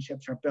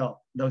relationships are built,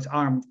 those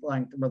arm's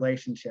length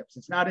relationships.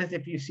 It's not as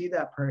if you see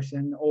that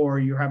person or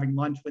you're having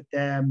lunch with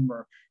them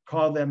or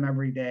call them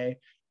every day.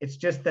 It's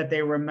just that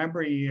they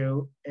remember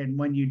you. And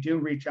when you do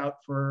reach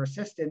out for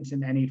assistance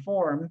in any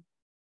form,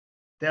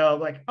 they'll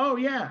like, oh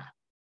yeah,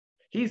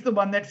 he's the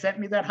one that sent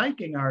me that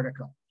hiking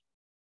article.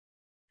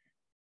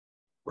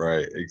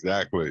 Right,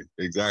 exactly.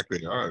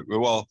 All right.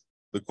 Well,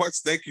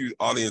 thank you,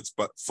 audience,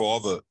 but for all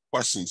the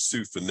questions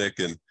too for Nick.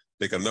 And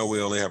Nick, I know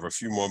we only have a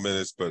few more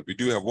minutes, but we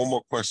do have one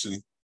more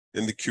question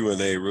in the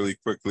Q&A really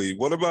quickly.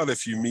 What about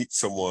if you meet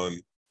someone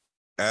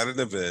at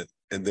an event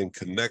and then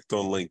connect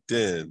on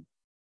LinkedIn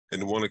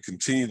and want to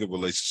continue the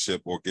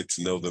relationship or get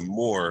to know them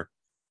more?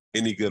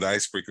 Any good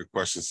icebreaker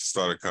questions to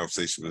start a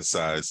conversation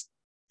besides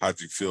how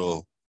do you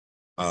feel?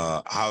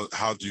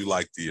 How do you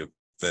like the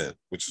event?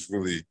 Which is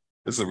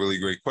this is a really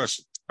great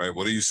question, right?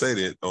 What do you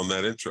say on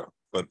that intro?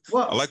 But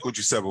I like what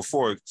you said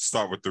before.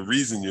 Start with the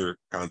reason you're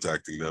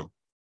contacting them.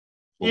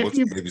 Well,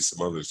 maybe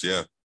some others,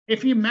 yeah.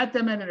 If you met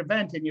them at an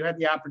event and you had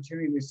the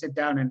opportunity to sit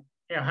down and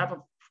have a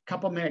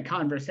couple-minute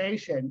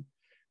conversation,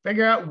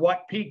 figure out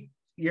what piqued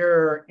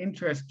your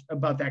interest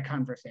about that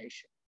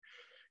conversation.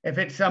 If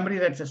it's somebody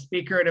that's a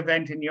speaker at an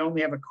event and you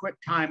only have a quick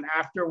time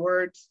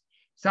afterwards,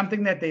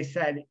 something that they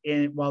said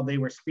while they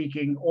were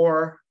speaking,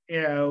 or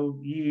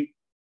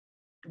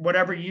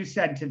whatever you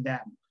said to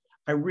them.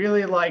 I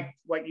really liked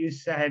what you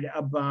said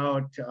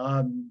about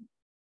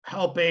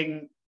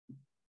helping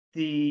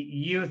the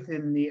youth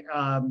in the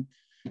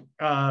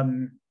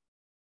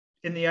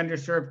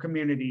underserved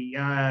community.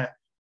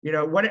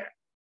 What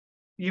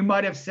you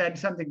might have said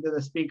something to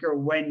the speaker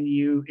when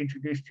you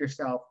introduced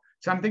yourself,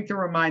 something to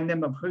remind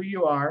them of who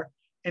you are,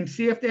 and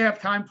see if they have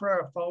time for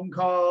a phone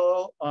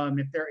call.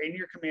 If they're in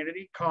your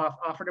community,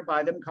 offer to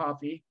buy them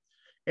coffee.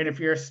 And if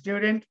you're a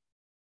student,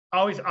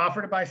 always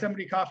offer to buy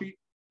somebody coffee.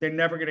 They're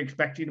never going to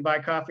expect you to buy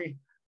coffee,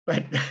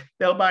 but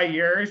they'll buy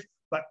yours,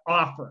 but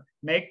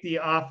make the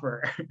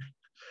offer.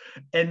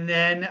 And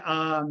then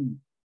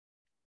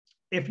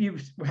if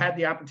you've had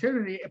the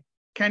opportunity,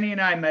 Kenny and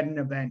I met an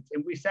event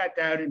and we sat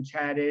down and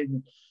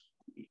chatted.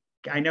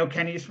 I know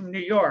Kenny's from New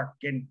York,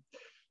 and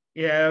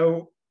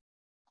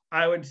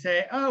I would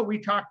say, oh, we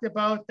talked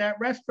about that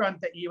restaurant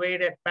that you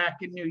ate at back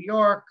in New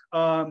York,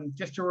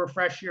 just to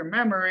refresh your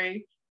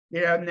memory,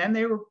 and then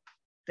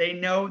they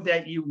know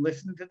that you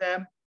listen to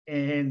them,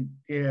 and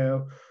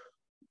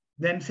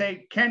then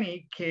say,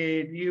 Kenny,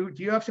 do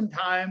you have some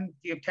time?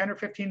 Do you have 10 or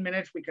 15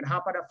 minutes? We could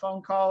hop on a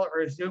phone call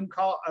or a Zoom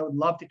call. I would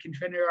love to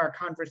continue our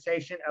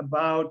conversation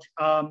about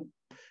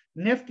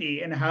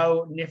Nifty and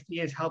how Nifty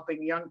is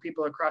helping young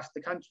people across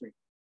the country.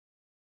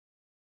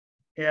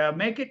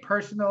 Make it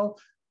personal,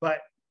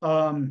 but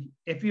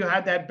if you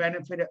had that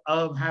benefit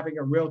of having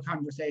a real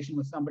conversation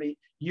with somebody,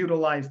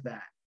 utilize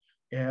that.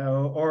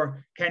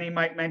 Or Kenny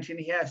might mention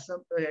he has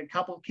a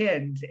couple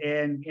kids,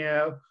 and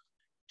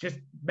just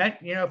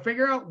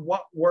figure out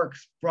what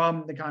works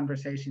from the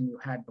conversation you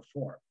had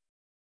before.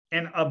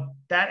 And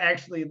that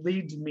actually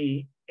leads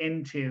me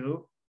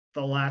into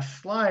the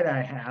last slide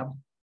I have.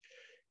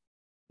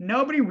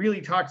 Nobody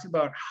really talks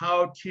about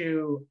how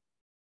to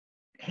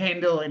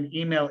handle an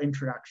email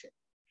introduction.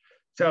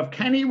 So if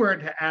Kenny were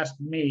to ask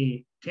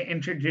me to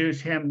introduce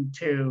him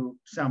to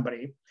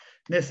somebody,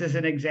 this is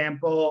an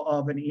example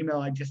of an email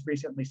I just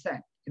recently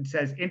sent. It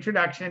says,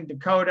 introduction,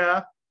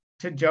 Dakota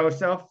to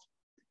Joseph.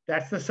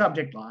 That's the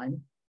subject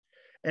line.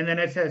 And then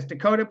it says,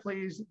 Dakota,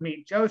 please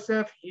meet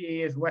Joseph.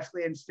 He is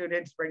Wesleyan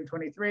student, spring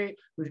 23,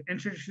 who's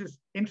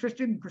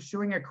interested in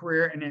pursuing a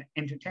career in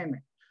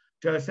entertainment.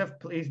 Joseph,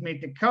 please meet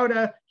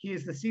Dakota. He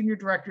is the Senior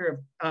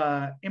Director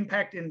of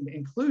Impact and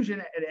Inclusion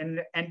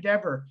at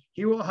Endeavor.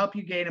 He will help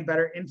you gain a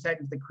better insight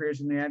into the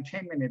careers in the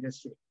entertainment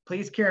industry.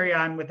 Please carry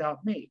on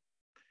without me.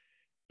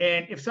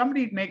 And if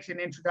somebody makes an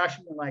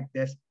introduction like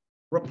this,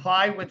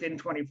 reply within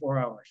 24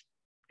 hours,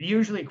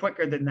 usually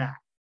quicker than that.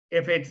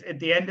 If it's at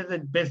the end of the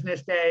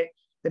business day,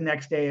 the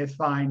next day is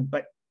fine,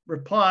 but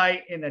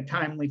reply in a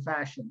timely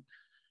fashion.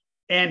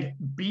 And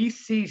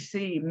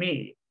BCC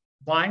me,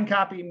 blind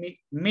copy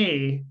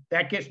me,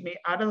 that gets me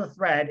out of the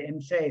thread,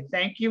 and say,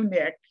 thank you,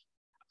 Nick.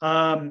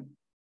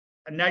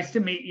 Nice to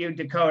meet you,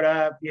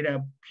 Dakota.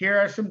 Here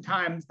are some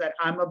times that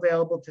I'm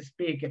available to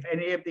speak. If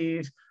any of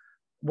these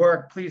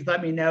work, please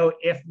let me know.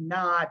 If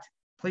not,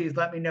 please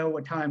let me know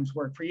what times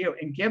work for you,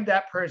 and give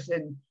that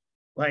person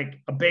like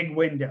a big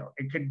window.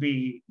 It could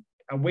be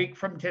a week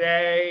from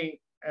today,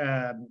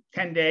 10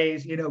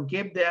 days,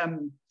 give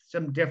them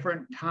some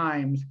different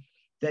times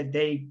that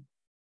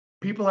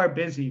people are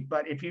busy,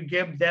 but if you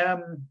give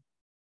them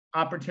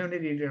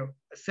opportunity to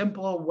a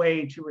simple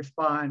way to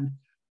respond,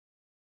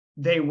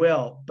 they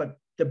will. But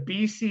the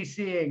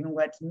BCCing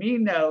lets me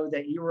know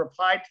that you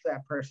replied to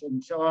that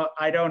person, so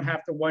I don't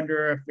have to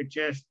wonder if it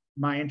just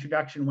my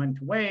introduction went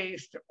to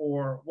waste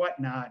or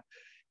whatnot.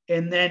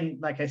 And then,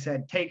 like I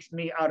said, takes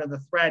me out of the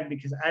thread,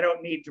 because I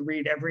don't need to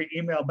read every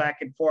email back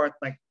and forth.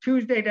 Like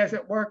Tuesday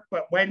doesn't work,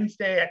 but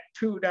Wednesday at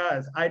 2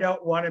 does. I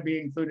don't want to be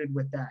included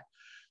with that.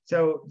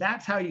 So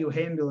that's how you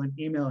handle an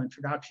email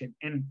introduction.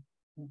 And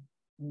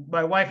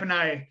my wife and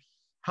I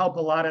help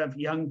a lot of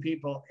young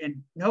people,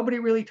 and nobody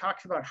really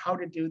talks about how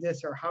to do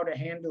this or how to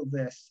handle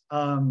this.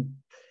 And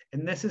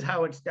this is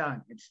how it's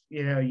done. It's,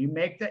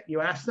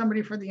 you ask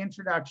somebody for the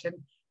introduction.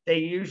 They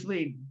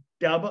usually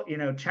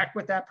check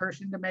with that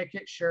person to make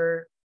it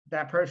sure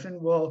that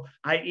person will.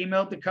 I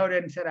emailed Dakota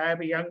and said, I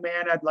have a young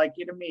man I'd like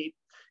you to meet.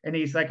 And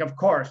he's like, of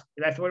course.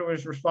 That's what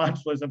his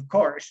response was, of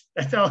course.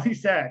 That's all he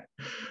said.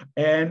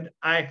 And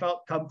I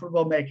felt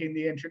comfortable making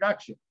the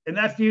introduction. And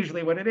that's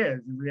usually what it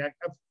is.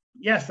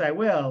 Yes, I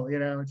will.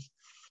 It's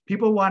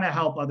people want to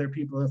help other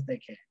people if they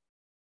can.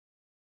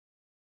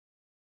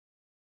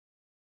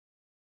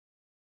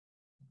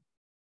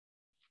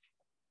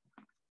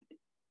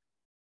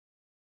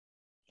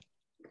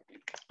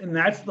 And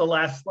that's the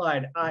last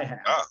slide I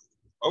have.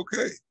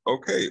 Okay.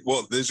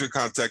 Well, there's your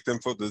contact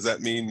info. Does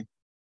that mean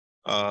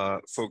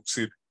folks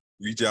should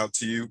reach out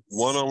to you?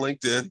 One on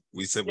LinkedIn.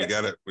 We said we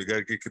gotta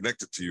get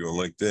connected to you on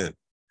LinkedIn.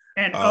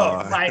 And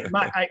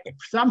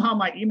somehow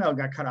my email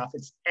got cut off.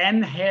 It's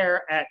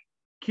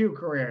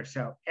nhare@QCareer.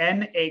 So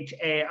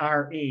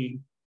NHARE.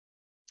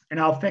 And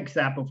I'll fix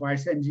that before I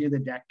send you the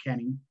deck,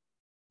 Kenny.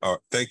 All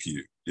right, thank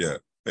you. Yeah,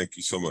 thank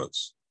you so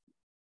much.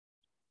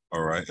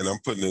 All right, and I'm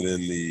putting it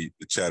in the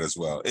chat as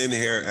well.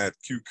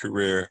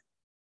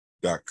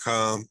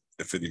 nhare@QCareer.com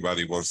if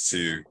anybody wants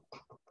to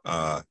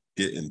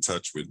get in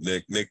touch with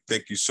Nick. Nick,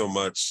 thank you so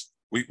much.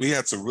 We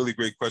had some really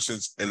great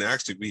questions, and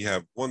actually we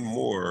have one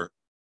more.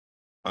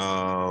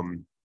 I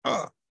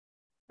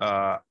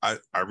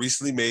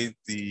recently made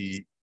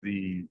the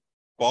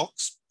bulk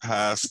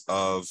pass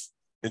of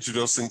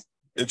introducing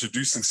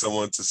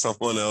someone to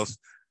someone else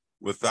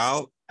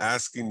without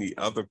asking the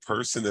other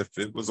person if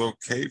it was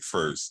okay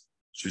first.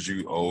 Should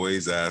you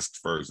always ask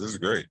first? This is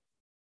great.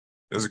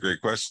 That's a great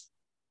question.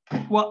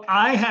 Well,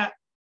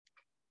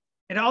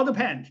 it all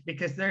depends,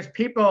 because there's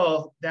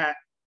people that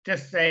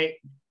just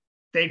say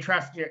they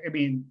trust you. I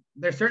mean,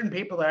 there's certain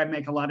people that I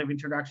make a lot of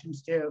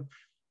introductions to,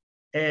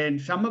 and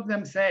some of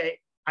them say,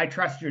 I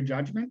trust your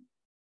judgment.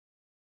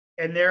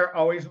 And they're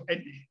always,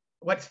 and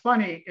what's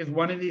funny is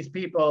one of these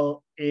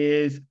people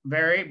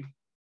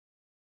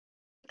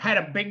had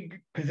a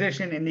big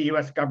position in the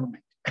US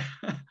government.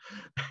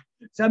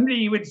 Somebody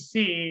you would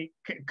see,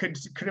 could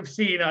have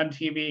seen on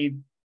TV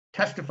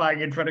testifying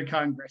in front of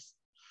Congress.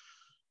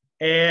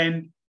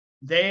 And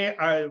they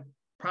are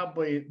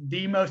probably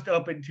the most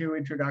open to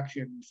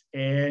introductions,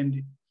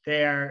 and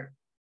they are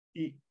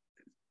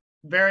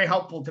very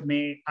helpful to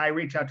me. I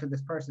reach out to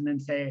this person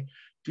and say,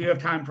 do you have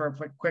time for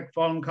a quick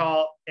phone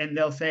call? And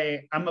they'll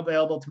say, I'm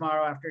available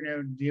tomorrow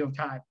afternoon. Do you have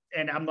time?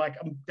 And I'm like,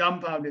 I'm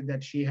dumbfounded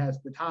that she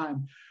has the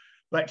time.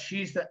 But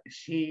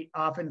she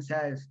often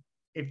says,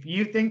 if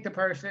you think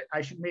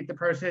I should meet the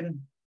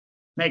person,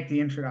 make the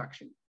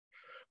introduction.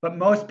 But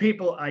most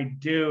people I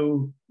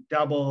do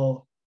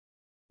double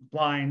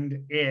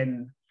blind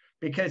in,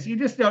 because you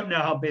just don't know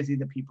how busy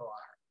the people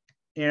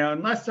are.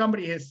 Unless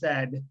somebody has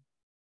said,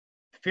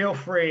 feel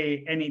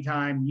free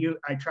anytime,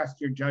 I trust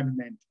your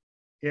judgment.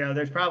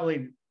 There's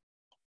probably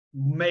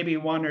maybe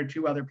one or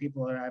two other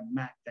people that I've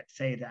met that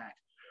say that.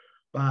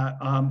 But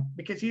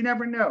because you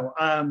never know.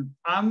 I'm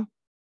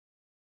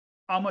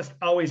almost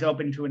always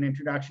open to an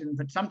introduction,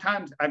 but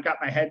sometimes I've got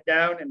my head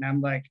down and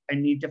I'm like, I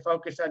need to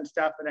focus on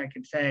stuff, and I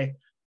can say,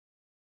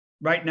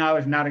 right now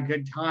is not a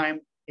good time.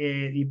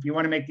 If you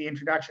want to make the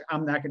introduction,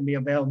 I'm not going to be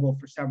available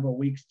for several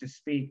weeks to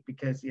speak,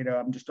 because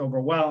I'm just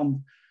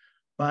overwhelmed.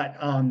 But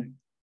I'm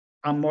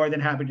more than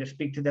happy to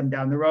speak to them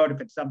down the road if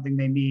it's something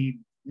they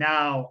need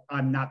now.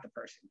 I'm not the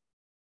person.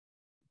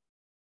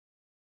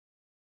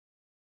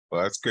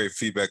 Well, that's great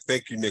feedback.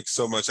 Thank you, Nick,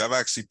 so much. I've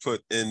actually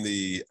put in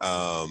the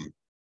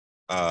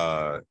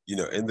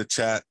in the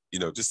chat,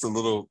 just a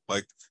little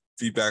like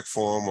feedback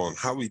form on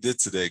how we did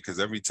today, because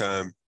every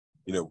time,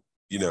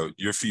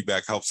 your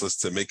feedback helps us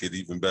to make it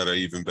even better,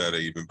 even better,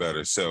 even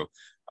better. So,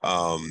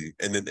 and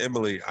then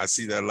Emily, I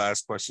see that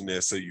last question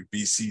there. So you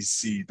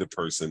BCC the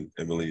person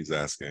Emily is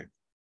asking.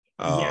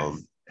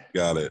 Yes.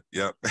 Got it.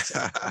 Yep.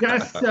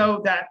 Just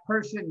so that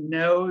person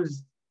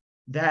knows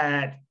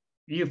that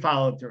you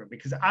followed through,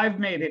 because I've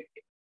made it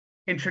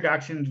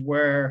introductions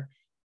where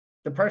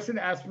the person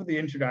asked for the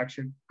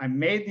introduction. I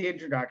made the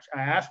introduction.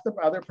 I asked the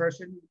other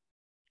person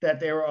that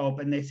they were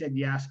open. They said,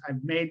 yes,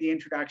 I've made the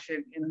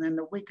introduction. And then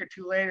a week or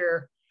two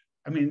later,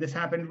 I mean, this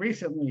happened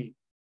recently,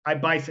 I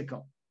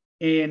bicycle.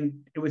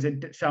 And it was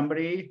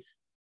somebody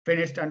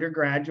finished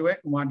undergraduate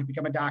and wanted to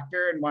become a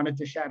doctor and wanted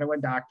to shadow a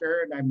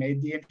doctor. And I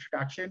made the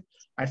introduction.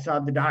 I saw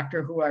the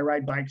doctor who I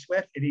ride bikes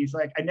with, and he's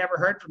like, I never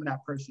heard from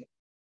that person.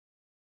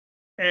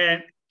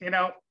 And, you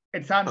know,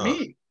 it's on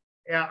me.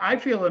 Yeah, I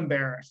feel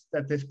embarrassed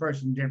that this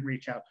person didn't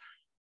reach out.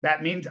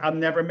 That means I'm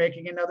never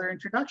making another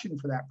introduction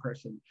for that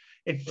person.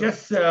 It's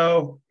just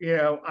so, you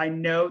know, I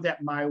know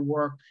that my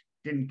work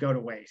didn't go to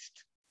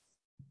waste.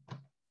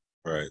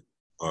 Right.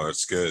 Oh,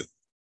 that's good.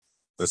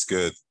 That's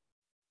good.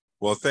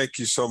 Well, thank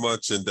you so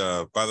much. And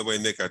by the way,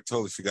 Nick, I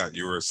totally forgot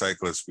you were a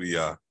cyclist. We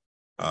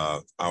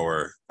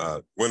our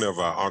winner of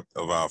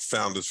our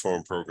Founders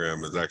Forum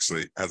program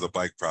has a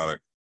bike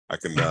product I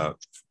can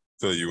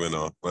fill you in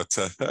on. But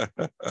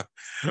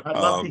I'd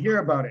love to hear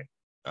about it.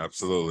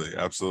 Absolutely,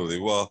 absolutely.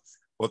 Well,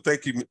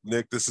 thank you,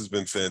 Nick. This has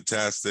been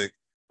fantastic.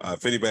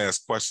 If anybody has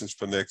questions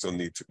for Nick, they'll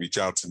need to reach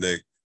out to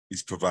Nick.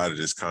 He's provided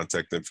his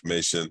contact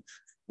information.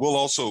 We'll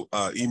also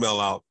email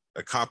out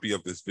a copy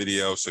of this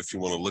video. So if you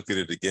want to look at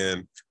it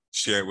again,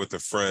 share it with a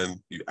friend,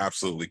 you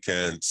absolutely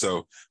can.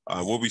 So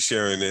we'll be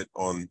sharing it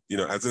on,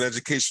 as an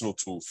educational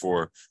tool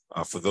for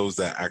those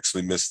that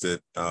actually missed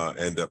it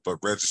but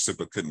registered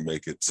but couldn't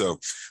make it. So I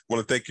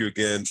want to thank you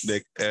again,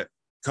 Nick.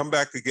 Come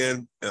back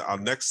again. Our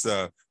next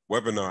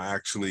webinar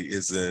actually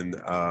is in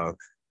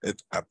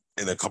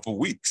a couple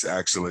weeks,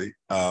 actually.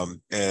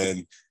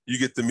 And you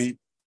get to meet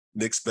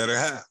Nick's better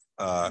half.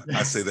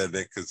 I say that,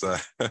 Nick, because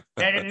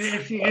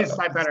she is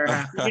my better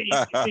half.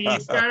 You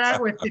start out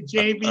with the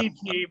JV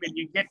team, and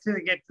you get to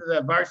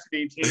the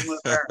varsity team with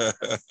her.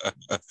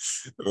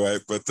 Right,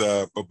 but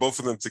both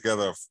of them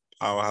together,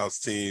 powerhouse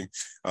team.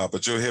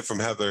 But you'll hear from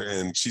Heather,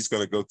 and she's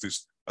going to go through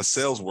a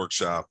sales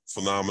workshop.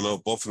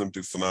 Phenomenal. Both of them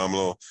do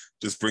phenomenal.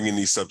 Just bringing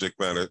the subject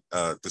matter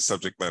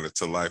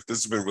to life.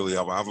 This has been really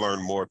helpful. I've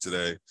learned more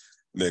today,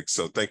 Nick.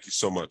 So thank you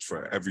so much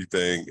for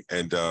everything.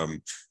 And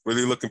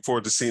really looking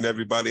forward to seeing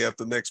everybody at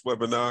the next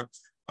webinar.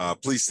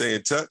 Please stay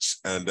in touch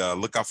and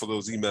look out for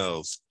those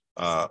emails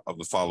of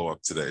the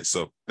follow-up today.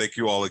 So thank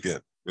you all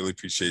again. Really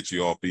appreciate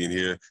you all being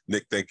here.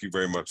 Nick, thank you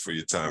very much for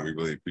your time. We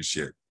really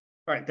appreciate it.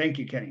 All right. Thank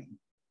you, Kenny.